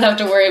 hey, don't have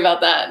to worry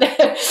about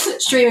that.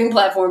 Streaming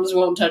platforms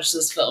won't touch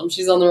this film.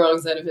 She's on the wrong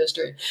side of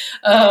history.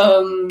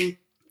 You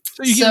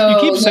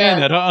keep saying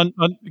that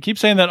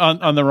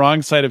on the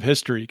wrong side of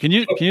history. Can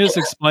you just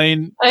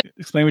explain what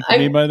you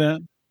mean by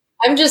that?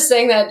 I'm just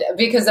saying that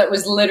because that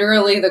was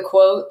literally the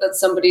quote that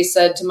somebody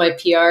said to my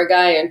PR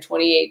guy in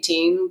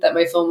 2018, that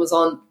my film was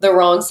on the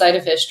wrong side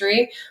of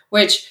history,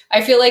 which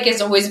I feel like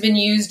has always been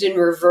used in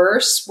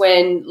reverse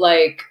when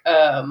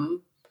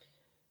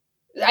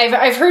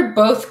I've heard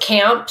both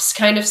camps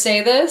kind of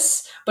say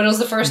this, but it was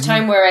the first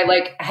time where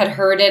I had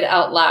heard it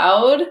out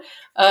loud.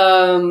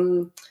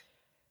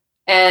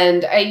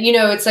 And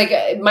it's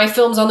like my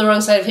film's on the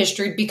wrong side of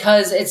history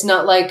because it's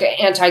not like an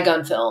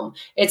anti-gun film.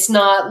 It's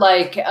not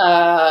like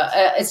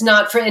it's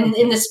not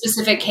in this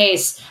specific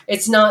case.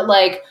 It's not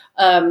like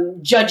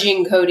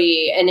judging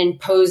Cody and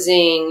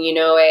imposing,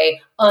 a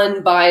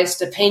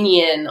unbiased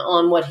opinion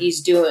on what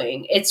he's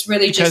doing. It's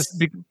really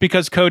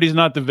because Cody's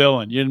not the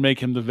villain. You didn't make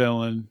him the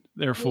villain.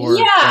 Therefore,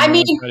 yeah. I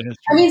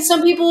mean,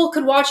 some people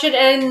could watch it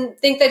and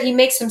think that he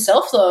makes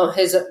himself though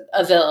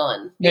a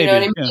villain. You know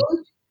what I mean? Yeah.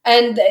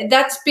 And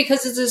that's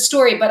because it's a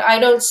story, but I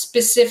don't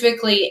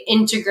specifically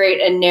integrate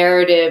a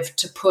narrative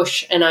to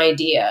push an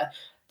idea.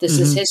 This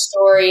is his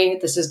story.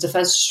 This is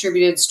Defense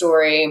Distributed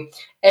story.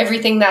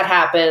 Everything that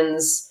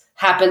happens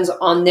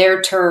on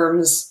their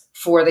terms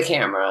for the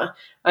camera.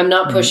 I'm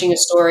not pushing a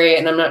story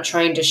and I'm not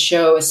trying to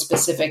show a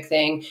specific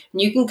thing.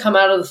 And you can come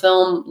out of the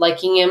film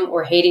liking him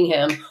or hating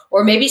him,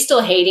 or maybe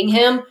still hating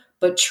him,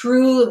 but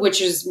true,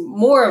 which is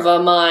more of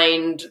a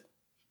mind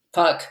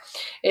fuck,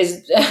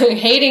 is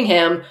hating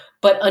him,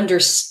 but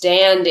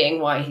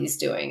understanding why he's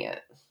doing it.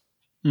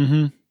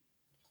 Mm-hmm.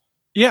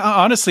 Yeah,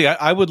 honestly,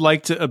 I would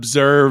like to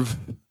observe,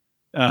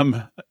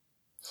 a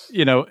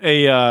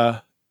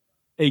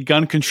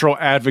gun control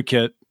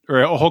advocate or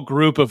a whole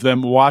group of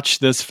them watch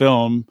this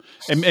film,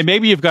 and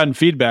maybe you've gotten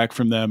feedback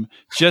from them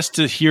just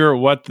to hear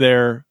what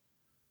their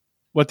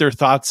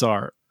thoughts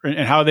are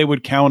and how they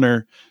would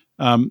counter,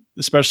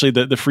 especially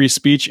the free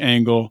speech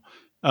angle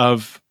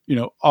of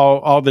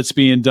all that's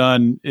being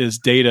done is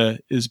data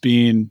is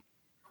being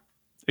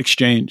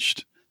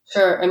exchanged.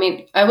 Sure. I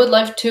mean, I would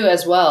love to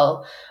as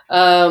well.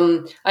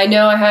 I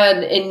know I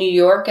had in New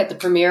York at the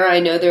premiere, I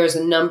know there was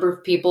a number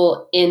of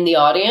people in the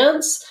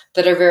audience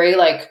that are very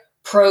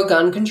pro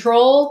gun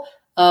control.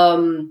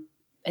 And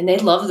they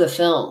love the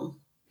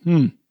film.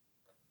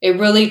 It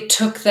really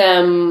took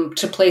them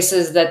to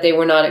places that they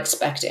were not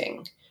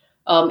expecting.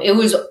 It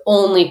was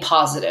only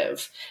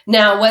positive.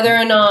 Now, whether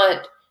or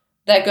not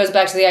that goes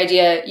back to the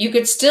idea, you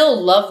could still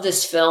love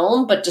this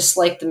film, but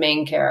dislike the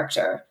main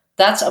character.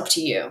 That's up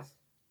to you.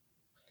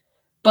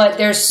 But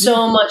there's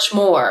so much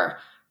more.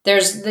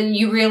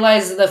 You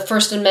realize the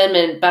First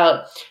Amendment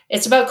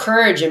it's about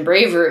courage and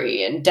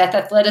bravery and death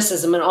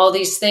athleticism and all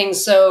these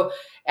things. So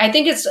I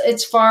think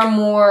it's far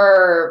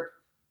more.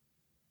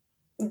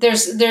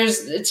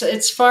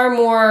 It's far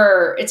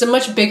more. It's a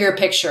much bigger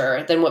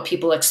picture than what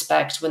people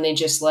expect when they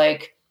just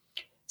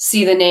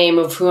see the name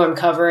of who I'm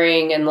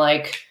covering and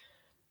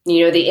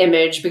the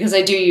image, because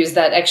I do use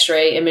that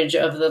X-ray image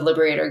of the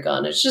Liberator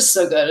gun. It's just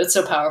so good. It's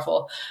so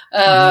powerful.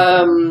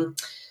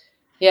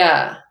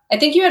 Yeah. I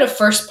think you had a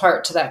first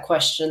part to that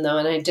question though,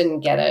 and I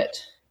didn't get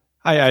it.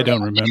 I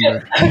don't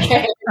remember.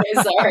 Okay,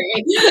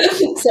 sorry.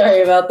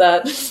 Sorry about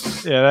that.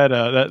 Yeah,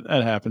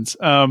 that happens.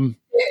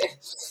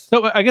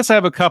 So I guess I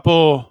have a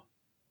couple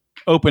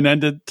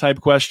open-ended type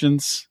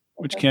questions,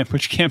 which Okay.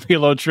 can be a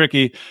little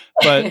tricky.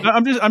 But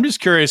I'm just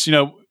curious.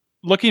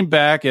 Looking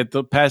back at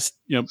the past,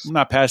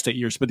 not past 8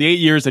 years, but the 8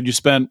 years that you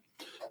spent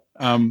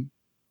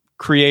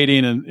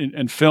creating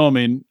and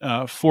filming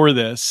for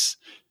this,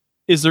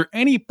 is there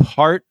any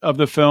part of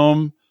the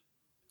film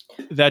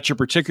that you're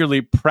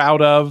particularly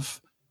proud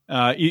of?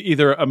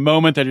 Either a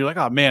moment that you're like,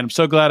 oh man, I'm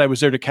so glad I was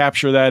there to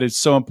capture that. It's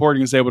so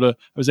important. I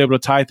was able to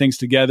tie things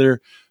together,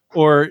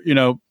 or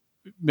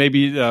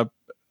maybe a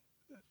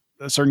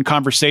certain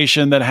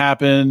conversation that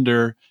happened,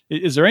 or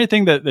is there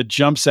anything that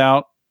jumps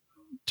out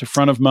to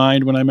front of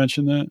mind when I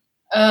mention that?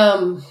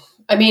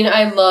 I mean,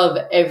 I love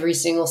every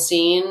single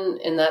scene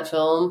in that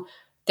film.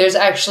 There's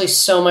actually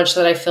so much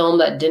that I filmed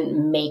that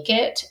didn't make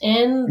it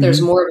in. There's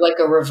Mhm. more of like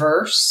a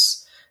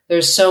reverse.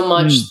 There's so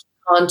much Mm.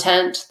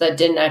 content that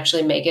didn't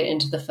actually make it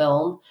into the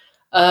film.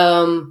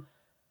 Um,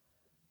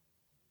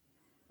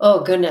 oh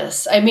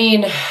goodness. I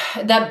mean,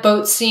 that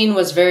boat scene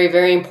was very,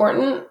 very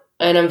important,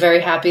 and I'm very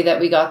happy that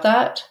we got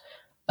that.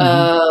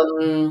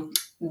 Mhm.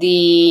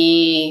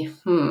 The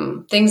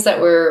things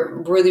that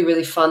were really,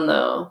 really fun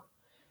though.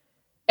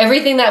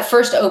 Everything, that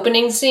first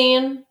opening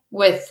scene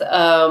with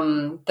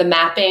the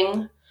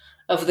mapping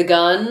of the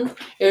gun,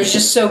 it was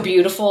just so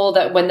beautiful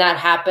that when that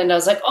happened, I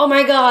was like, oh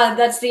my God,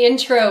 that's the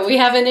intro. We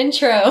have an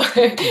intro.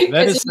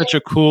 That is such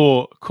a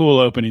cool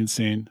opening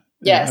scene.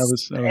 Yeah, Yes. that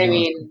was I awesome.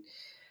 mean,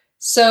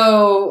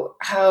 so,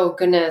 oh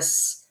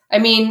goodness. I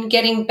mean,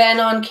 getting Ben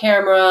on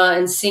camera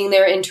and seeing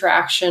their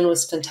interaction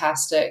was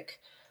fantastic.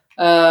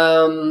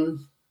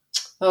 Um,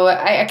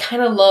 I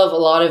kind of love a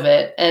lot of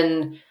it.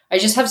 And I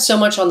just have so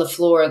much on the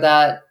floor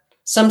that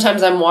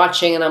sometimes I'm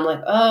watching and I'm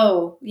like,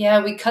 oh,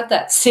 yeah, we cut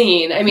that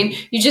scene. I mean,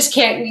 you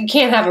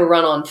can't have a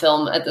run on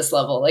film at this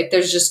level. Like,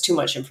 there's just too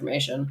much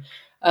information.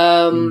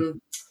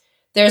 Mm.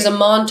 There's a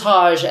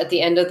montage at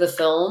the end of the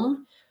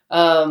film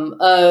um,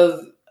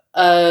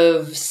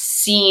 of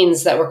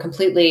scenes that were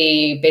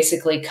completely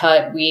basically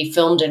cut. We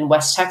filmed in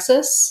West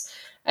Texas,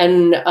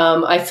 and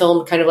I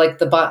filmed kind of like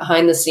the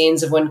behind the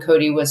scenes of when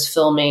Cody was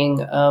filming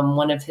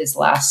one of his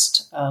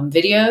last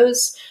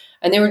videos.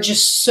 And they were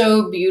just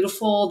so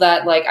beautiful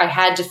that like I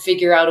had to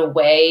figure out a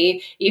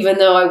way, even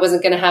though I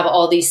wasn't going to have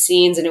all these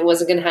scenes and it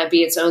wasn't going to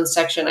be its own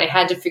section. I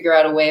had to figure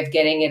out a way of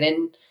getting it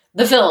in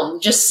the film,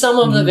 just some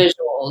of the Mhm.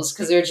 visuals,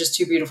 because they're just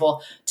too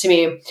beautiful to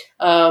me.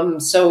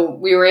 So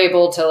we were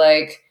able to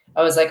like,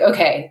 I was like,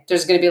 okay,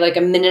 there's going to be like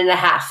a minute and a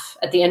half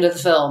at the end of the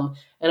film,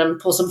 and I'm gonna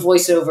pull some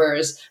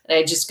voiceovers, and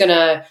it's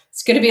gonna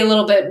be a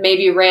little bit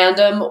maybe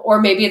random, or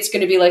maybe it's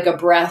gonna be like a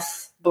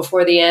breath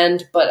before the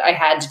end. But I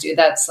had to do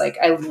that's like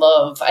I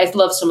love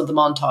some of the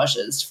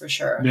montages for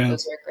sure. Yeah,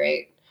 Those are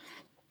great.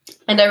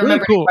 And I really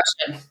remembered cool.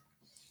 a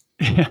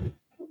question.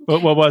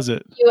 What was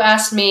it? You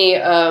asked me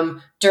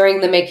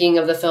during the making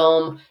of the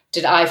film,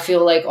 did I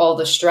feel like all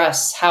the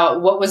stress?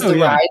 What was Oh the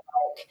yeah. ride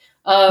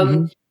like?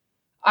 Hmm.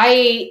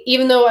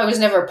 Even though I was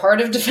never a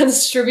part of Defense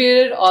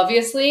Distributed,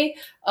 obviously,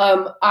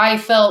 I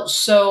felt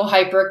so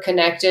hyper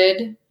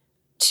connected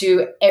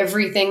to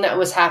everything that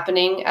was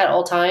happening at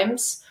all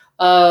times.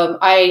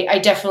 I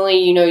definitely,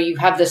 you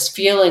have this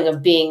feeling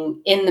of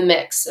being in the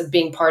mix, of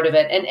being part of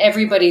it. And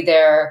everybody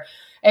there,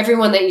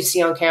 everyone that you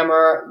see on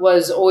camera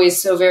was always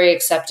so very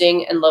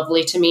accepting and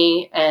lovely to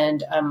me.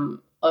 And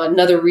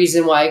another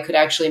reason why I could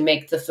actually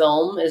make the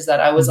film is that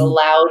I was Hmm.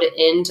 allowed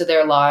into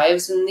their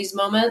lives in these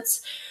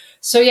moments.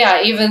 So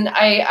yeah, even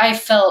I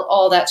felt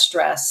all that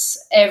stress.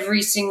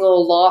 Every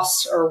single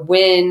loss or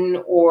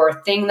win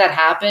or thing that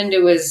happened,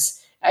 it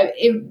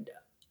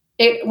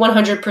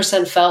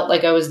 100% felt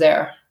like I was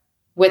there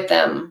with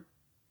them,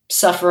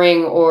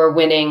 suffering or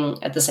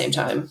winning at the same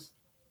time.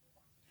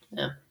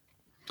 Yeah.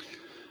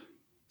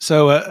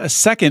 So a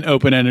second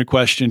open-ended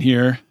question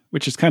here,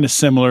 which is kind of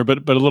similar,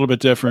 but a little bit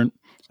different.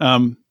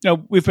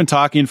 We've been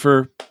talking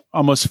for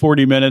almost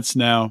 40 minutes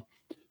now.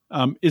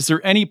 Is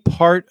there any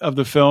part of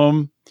the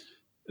film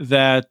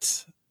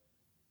that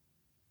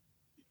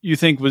you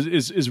think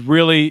is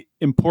really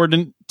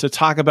important to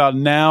talk about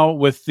now,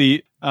 with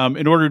the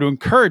in order to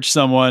encourage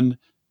someone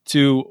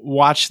to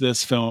watch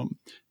this film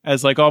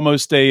as like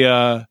almost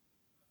a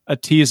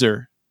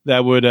teaser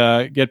that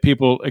would get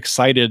people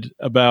excited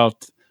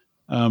about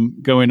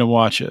going to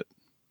watch it?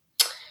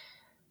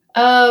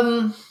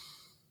 Um,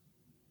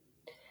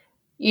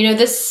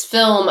 this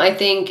film I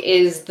think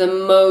is the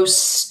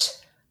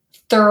most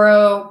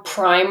thorough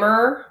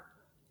primer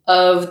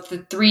of the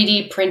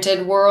 3D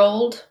printed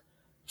world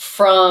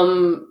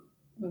from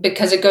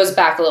because it goes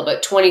back a little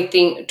bit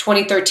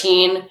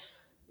 2013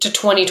 to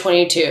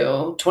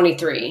 2022,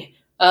 23.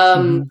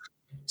 Mm-hmm.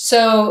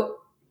 So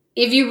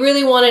if you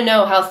really want to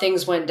know how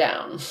things went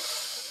down,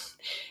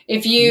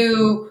 if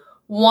you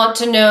want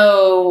to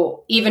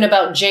know even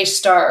about Jay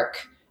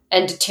Stark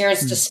and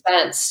Terrence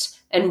Dispensed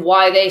and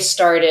why they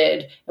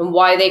started and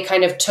why they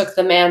kind of took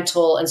the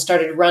mantle and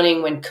started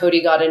running when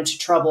Cody got into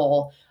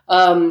trouble,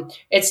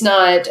 It's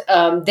not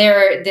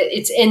there.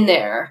 It's in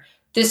there.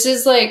 This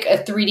is like a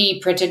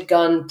 3D printed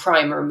gun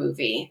primer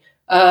movie.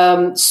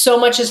 So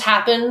much has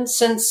happened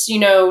since,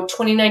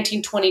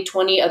 2019,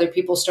 2020. Other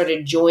people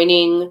started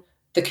joining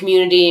the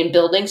community and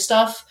building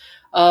stuff.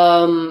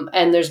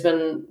 And there's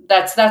been,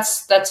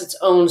 that's its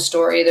own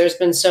story. There's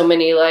been so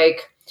many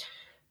like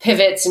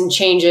pivots and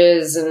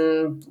changes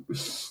and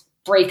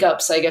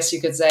breakups, I guess you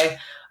could say.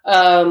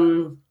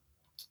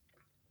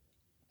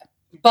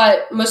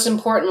 But most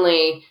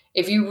importantly,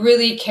 if you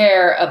really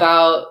care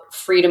about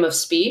freedom of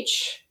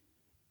speech,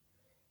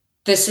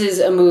 this is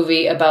a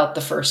movie about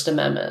the First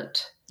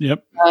Amendment.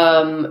 Yep.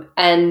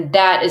 And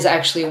that is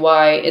actually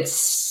why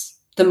it's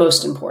the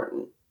most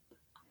important.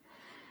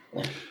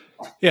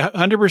 Yeah,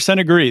 100%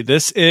 agree.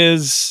 This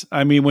is,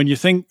 when you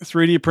think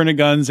 3D printed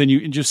guns and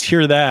you just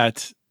hear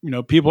that,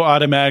 people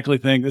automatically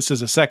think this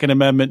is a Second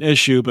Amendment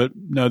issue, but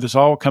no, this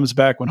all comes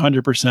back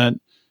 100%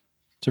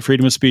 to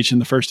freedom of speech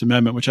and the First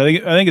Amendment, which I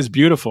think is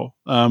beautiful.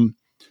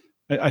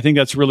 I think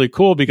that's really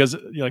cool because,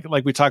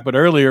 like we talked about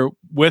earlier,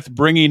 with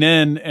bringing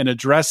in and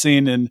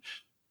addressing and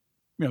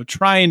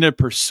trying to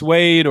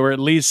persuade or at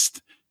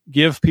least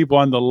give people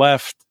on the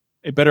left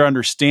a better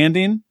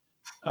understanding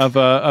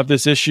of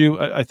this issue,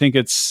 I think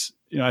it's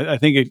I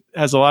think it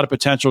has a lot of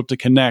potential to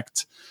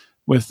connect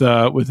with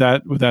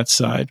that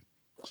side.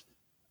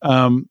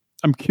 I'm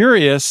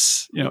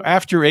curious,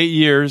 after 8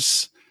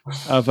 years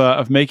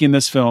of making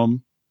this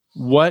film,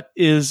 what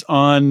is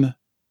on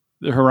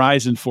the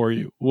horizon for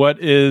you?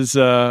 What is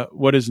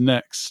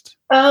next?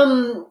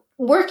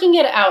 Working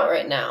it out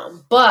right now,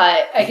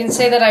 but I can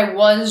say that I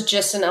was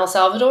just in El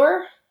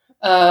Salvador.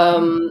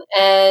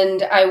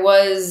 And I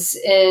was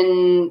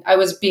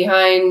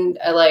behind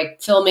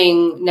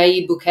filming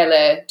Nayib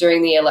Bukele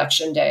during the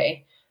election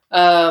day.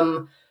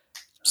 Cool.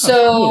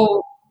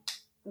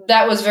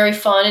 That was very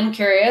fun and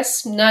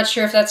curious. Not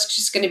sure if that's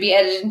just going to be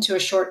edited into a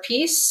short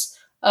piece.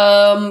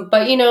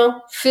 But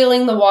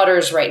feeling the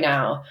waters right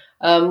now.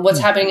 What's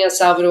happening in El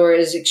Salvador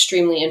is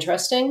extremely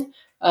interesting.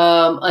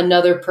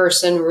 Another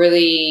person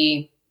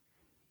really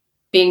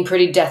being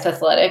pretty death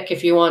athletic,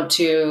 if you want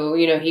to,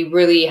 he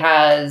really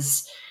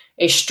has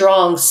a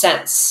strong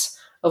sense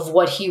of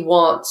what he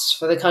wants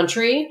for the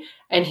country.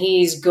 And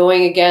he's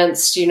going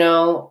against,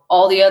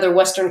 all the other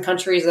Western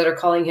countries that are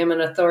calling him an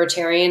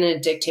authoritarian and a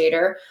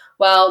dictator.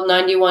 Well,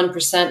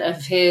 91%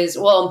 of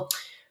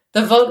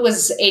the vote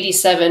was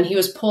 87. He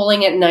was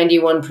polling at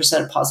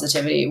 91%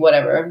 positivity,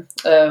 whatever,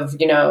 of,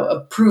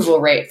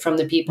 approval rate from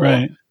the people.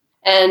 Right.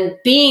 And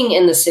being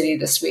in the city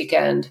this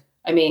weekend,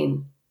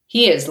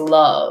 he is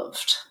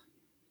loved.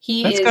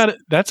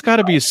 That's got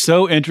to be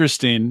so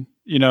interesting,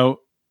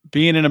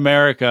 being in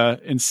America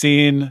and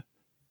seeing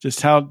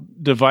just how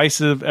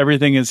divisive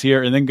everything is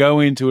here, and then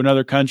going to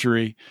another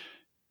country.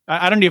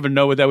 I don't even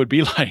know what that would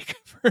be like.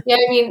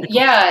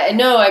 I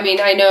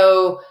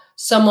know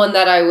someone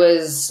that I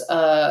was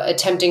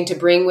attempting to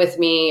bring with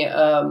me,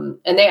 and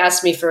they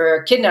asked me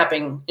for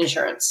kidnapping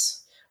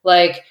insurance.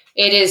 Like,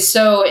 it is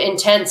so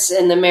intense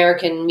in the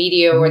American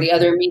media or the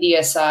other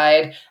media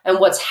side, and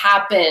what's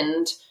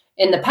happened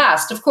in the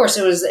past. Of course,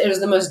 it was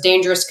the most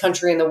dangerous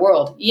country in the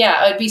world. Yeah,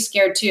 I'd be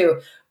scared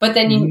too. But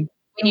then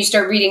when you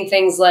start reading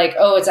things like,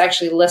 oh, it's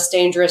actually less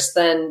dangerous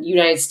than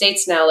United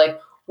States now, like,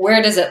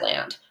 where does it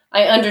land?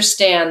 I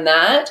understand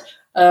that.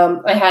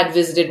 I had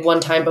visited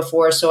one time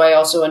before, so I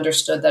also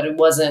understood that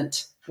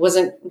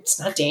it's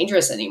not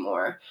dangerous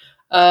anymore.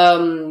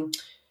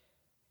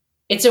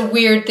 It's a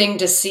weird thing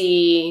to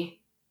see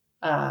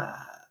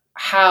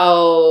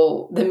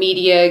how the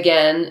media,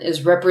 again,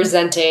 is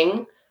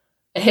representing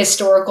a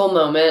historical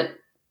moment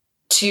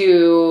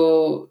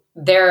to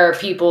their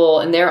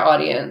people and their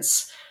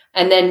audience,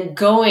 and then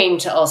going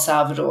to El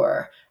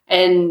Salvador.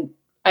 And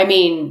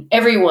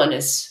everyone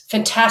is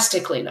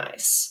fantastically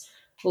nice,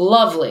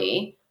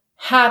 lovely,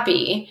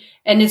 happy.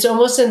 And it's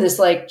almost in this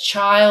like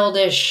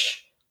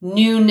childish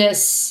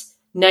newness,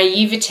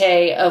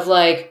 naivete of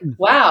like,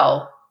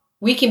 wow,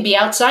 we can be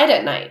outside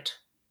at night.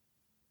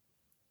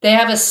 They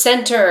have a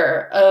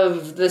center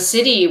of the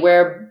city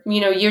where,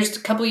 a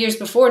couple years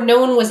before,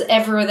 no one was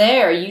ever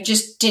there. You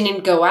just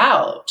didn't go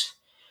out.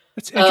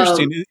 It's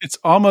interesting. It's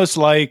almost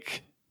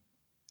like,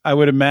 I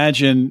would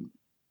imagine,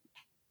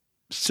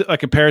 a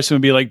comparison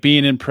would be like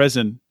being in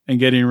prison and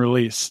getting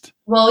released.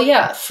 Well,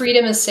 yeah,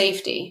 freedom is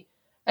safety.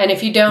 And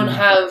if you don't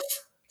have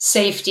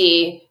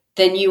safety,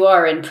 then you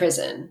are in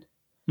prison.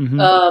 And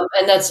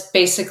that's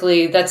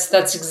basically, that's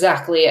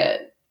exactly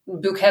it.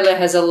 Bukele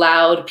has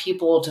allowed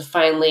people to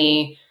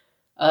finally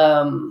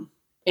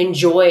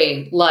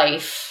enjoy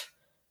life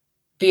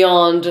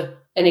beyond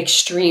an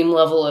extreme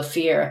level of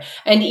fear.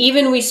 And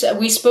even we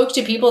spoke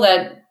to people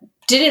that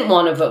didn't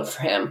want to vote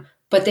for him,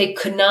 but they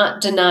could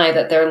not deny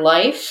that their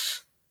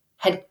life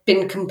had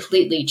been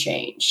completely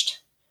changed.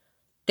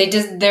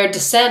 Their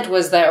dissent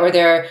was that, or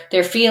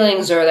their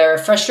feelings or their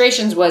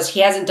frustrations was,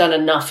 he hasn't done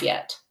enough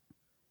yet.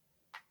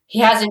 He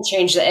hasn't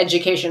changed the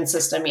education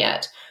system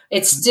yet.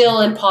 It's still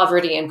in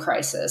poverty and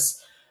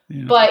crisis.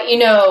 Yeah. But,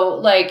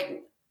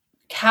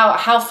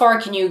 how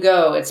far can you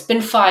go? It's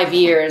been 5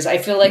 years. I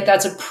feel like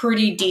that's a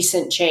pretty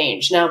decent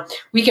change. Now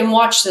we can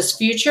watch this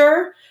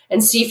future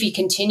and see if he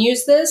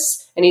continues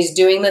this and he's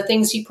doing the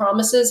things he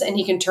promises and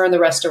he can turn the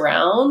rest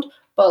around.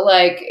 But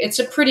like, it's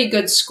a pretty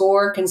good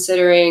score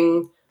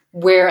considering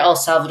where El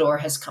Salvador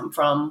has come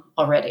from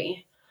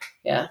already.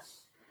 Yeah.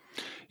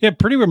 Yeah,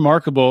 pretty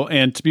remarkable.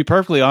 And to be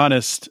perfectly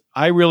honest,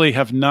 I really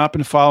have not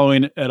been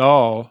following it at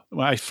all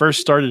when I first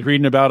started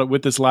reading about it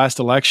with this last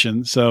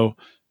election. So,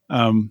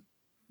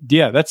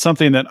 yeah, that's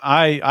something that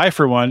I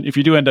for one, if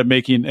you do end up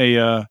making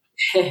a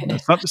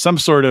some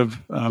sort of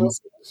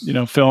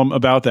film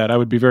about that, I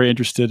would be very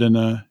interested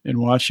in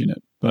watching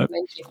it. But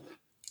Thank you.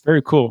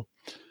 Very cool.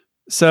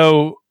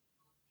 So,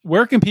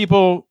 where can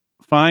people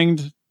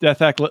find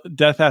Death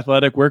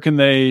Athletic? Where can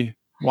they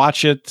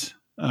watch it?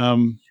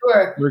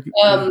 Sure.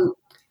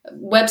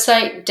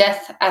 Website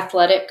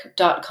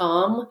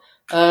deathathletic.com.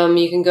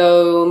 You can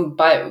go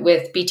buy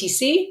with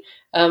BTC,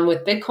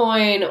 with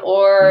Bitcoin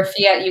or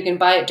fiat. You can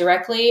buy it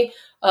directly.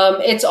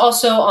 It's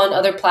also on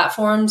other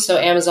platforms. So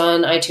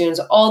Amazon, iTunes,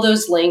 all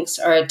those links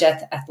are at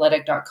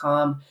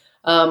deathathletic.com.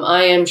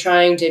 I am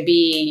trying to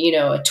be,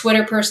 a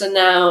Twitter person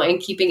now and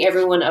keeping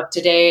everyone up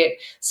to date.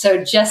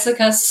 So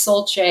Jessica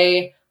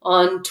Solce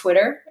on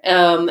Twitter.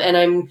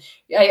 And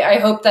I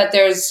hope that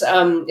there's,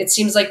 it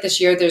seems like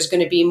this year there's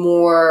going to be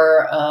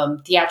more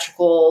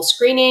theatrical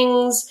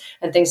screenings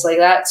and things like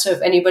that. So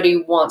if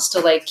anybody wants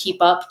to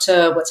keep up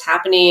to what's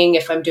happening,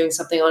 if I'm doing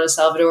something on El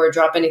Salvador or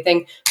drop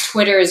anything,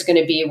 Twitter is going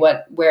to be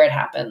where it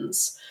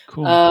happens.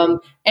 Cool.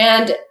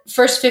 And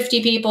first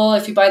 50 people,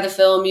 if you buy the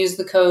film, use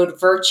the code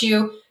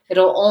VIRTUE.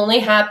 It'll only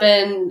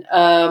happen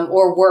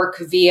or work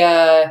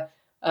via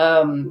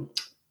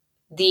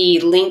the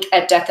link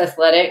at Death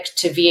Athletic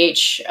to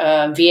VHX,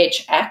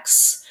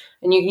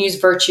 and you can use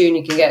Virtue and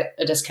you can get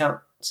a discount.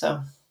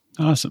 So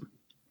awesome.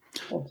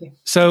 Thank you.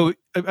 So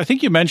I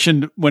think you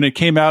mentioned when it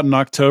came out in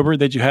October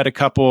that you had a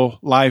couple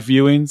live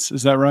viewings.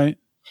 Is that right?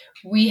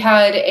 We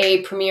had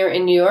a premiere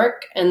in New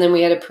York, and then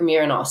we had a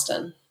premiere in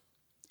Austin.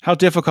 How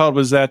difficult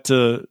was that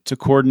to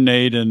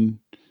coordinate and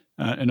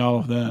all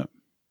of that?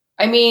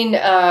 I mean,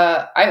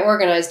 I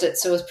organized it,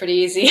 so it was pretty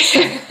easy.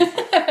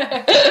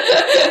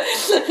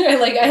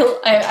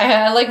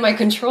 I like my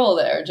control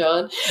there,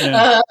 John.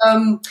 Yeah.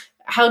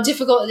 How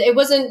difficult it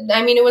wasn't.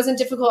 I mean, it wasn't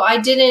difficult.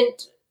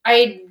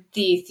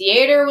 The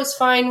theater was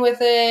fine with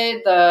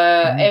it.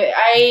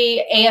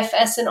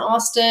 AFS in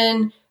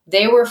Austin,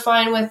 they were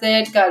fine with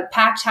it. Got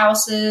packed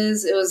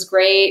houses. It was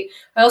great.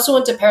 I also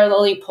went to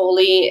Paralelní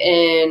Poli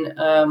in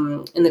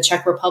the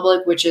Czech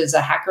Republic, which is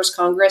a hackers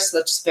congress.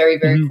 That's very,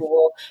 very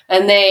cool.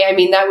 And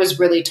that was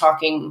really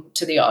talking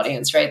to the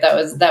audience, right?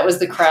 That was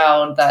the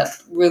crowd that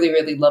really,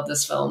 really loved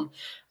this film.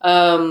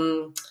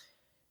 So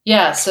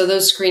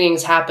those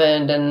screenings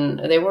happened, and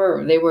they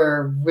were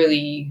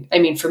really,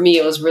 for me,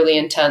 it was really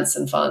intense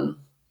and fun.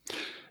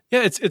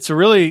 Yeah, it's a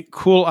really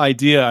cool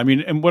idea. I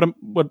mean, and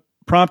what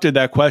prompted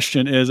that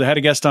question is I had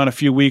a guest on a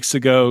few weeks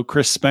ago,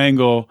 Chris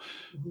Spangle,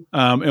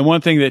 and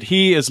one thing that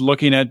he is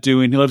looking at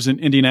doing, he lives in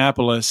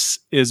Indianapolis,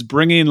 is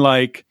bringing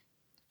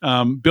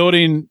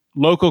building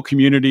local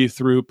community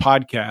through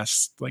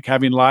podcasts, like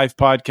having live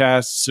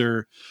podcasts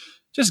or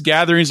just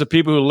gatherings of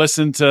people who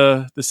listen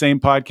to the same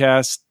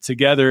podcast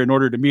together in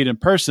order to meet in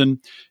person.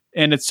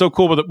 And it's so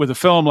cool with a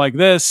film like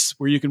this,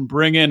 where you can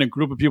bring in a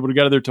group of people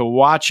together to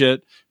watch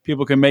it.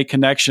 People can make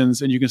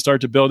connections and you can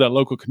start to build that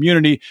local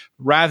community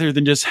rather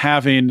than just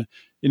having,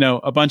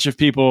 a bunch of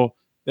people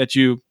that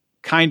you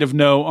kind of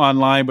know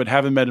online, but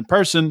haven't met in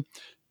person.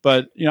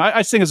 But,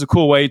 I think it's a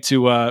cool way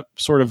to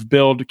sort of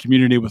build a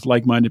community with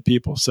like-minded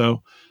people.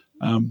 So,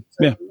 awesome.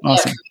 Yeah, for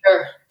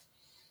sure.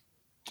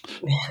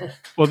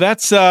 Well,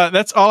 that's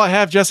all I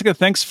have, Jessica.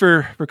 Thanks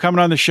for coming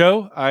on the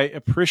show. I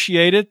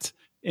appreciate it.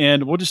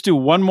 And we'll just do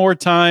one more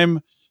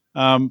time.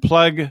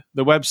 Plug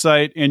the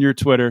website and your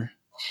Twitter.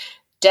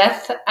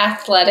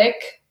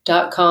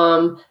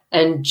 deathathletic.com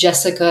and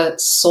Jessica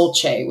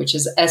Solce, which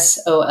is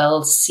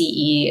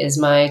SOLCE, is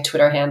my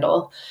Twitter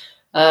handle.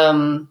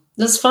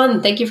 This is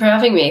fun. Thank you for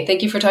having me.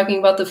 Thank you for talking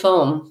about the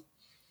film.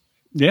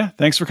 Yeah.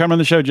 Thanks for coming on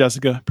the show,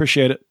 Jessica.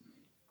 Appreciate it.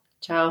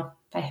 Ciao.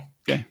 Bye.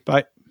 Okay.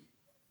 Bye.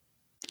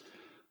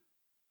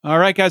 All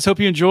right, guys. Hope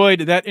you enjoyed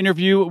that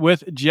interview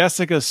with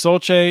Jessica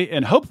Solce,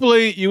 and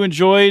hopefully you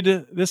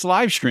enjoyed this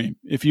live stream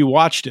if you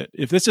watched it.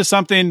 If this is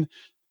something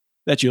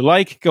that you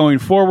like going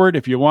forward,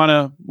 if you want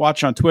to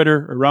watch on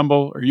Twitter or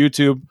Rumble or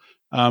YouTube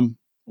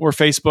or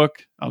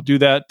Facebook, I'll do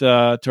that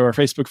to our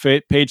Facebook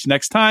page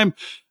next time.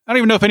 I don't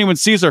even know if anyone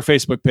sees our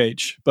Facebook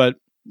page, but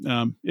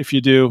if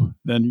you do,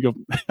 then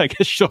I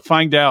guess you'll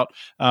find out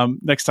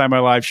next time I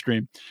live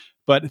stream.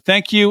 But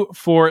thank you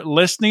for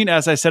listening.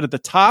 As I said at the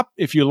top,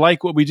 if you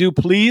like what we do,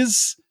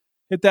 please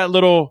hit that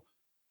little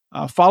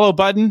follow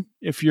button.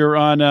 If you're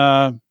on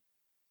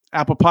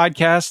Apple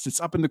Podcasts, it's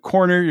up in the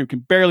corner. You can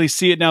barely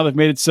see it now. They've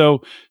made it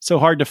so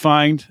hard to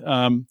find.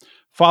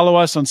 Follow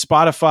us on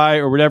Spotify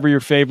or whatever your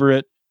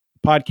favorite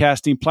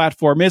podcasting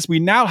platform is. We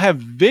now have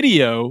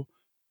video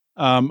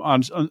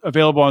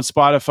available on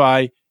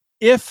Spotify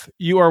if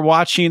you are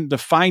watching the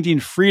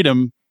Finding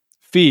Freedom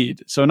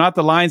feed. So not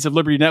the Lions of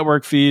Liberty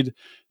Network feed,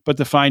 but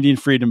the Finding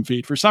Freedom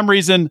feed. For some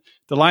reason,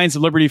 the Lions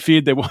of Liberty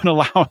feed, they won't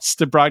allow us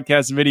to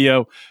broadcast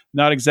video.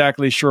 Not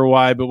exactly sure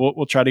why, but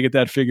we'll try to get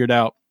that figured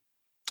out.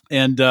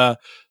 And,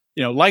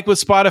 like with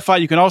Spotify,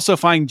 you can also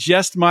find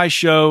just my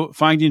show,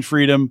 Finding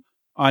Freedom,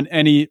 on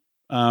any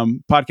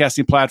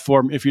podcasting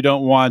platform if you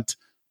don't want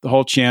the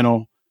whole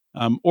channel.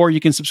 Or you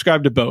can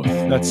subscribe to both.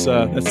 That's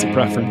the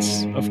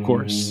preference, of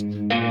course.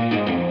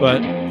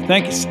 But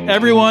thanks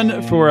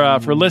everyone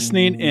for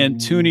listening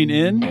and tuning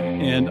in,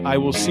 and I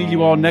will see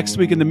you all next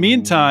week. In the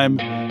meantime,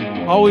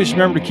 always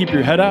remember to keep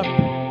your head up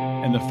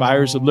and the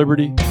fires of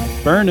liberty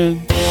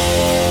burning.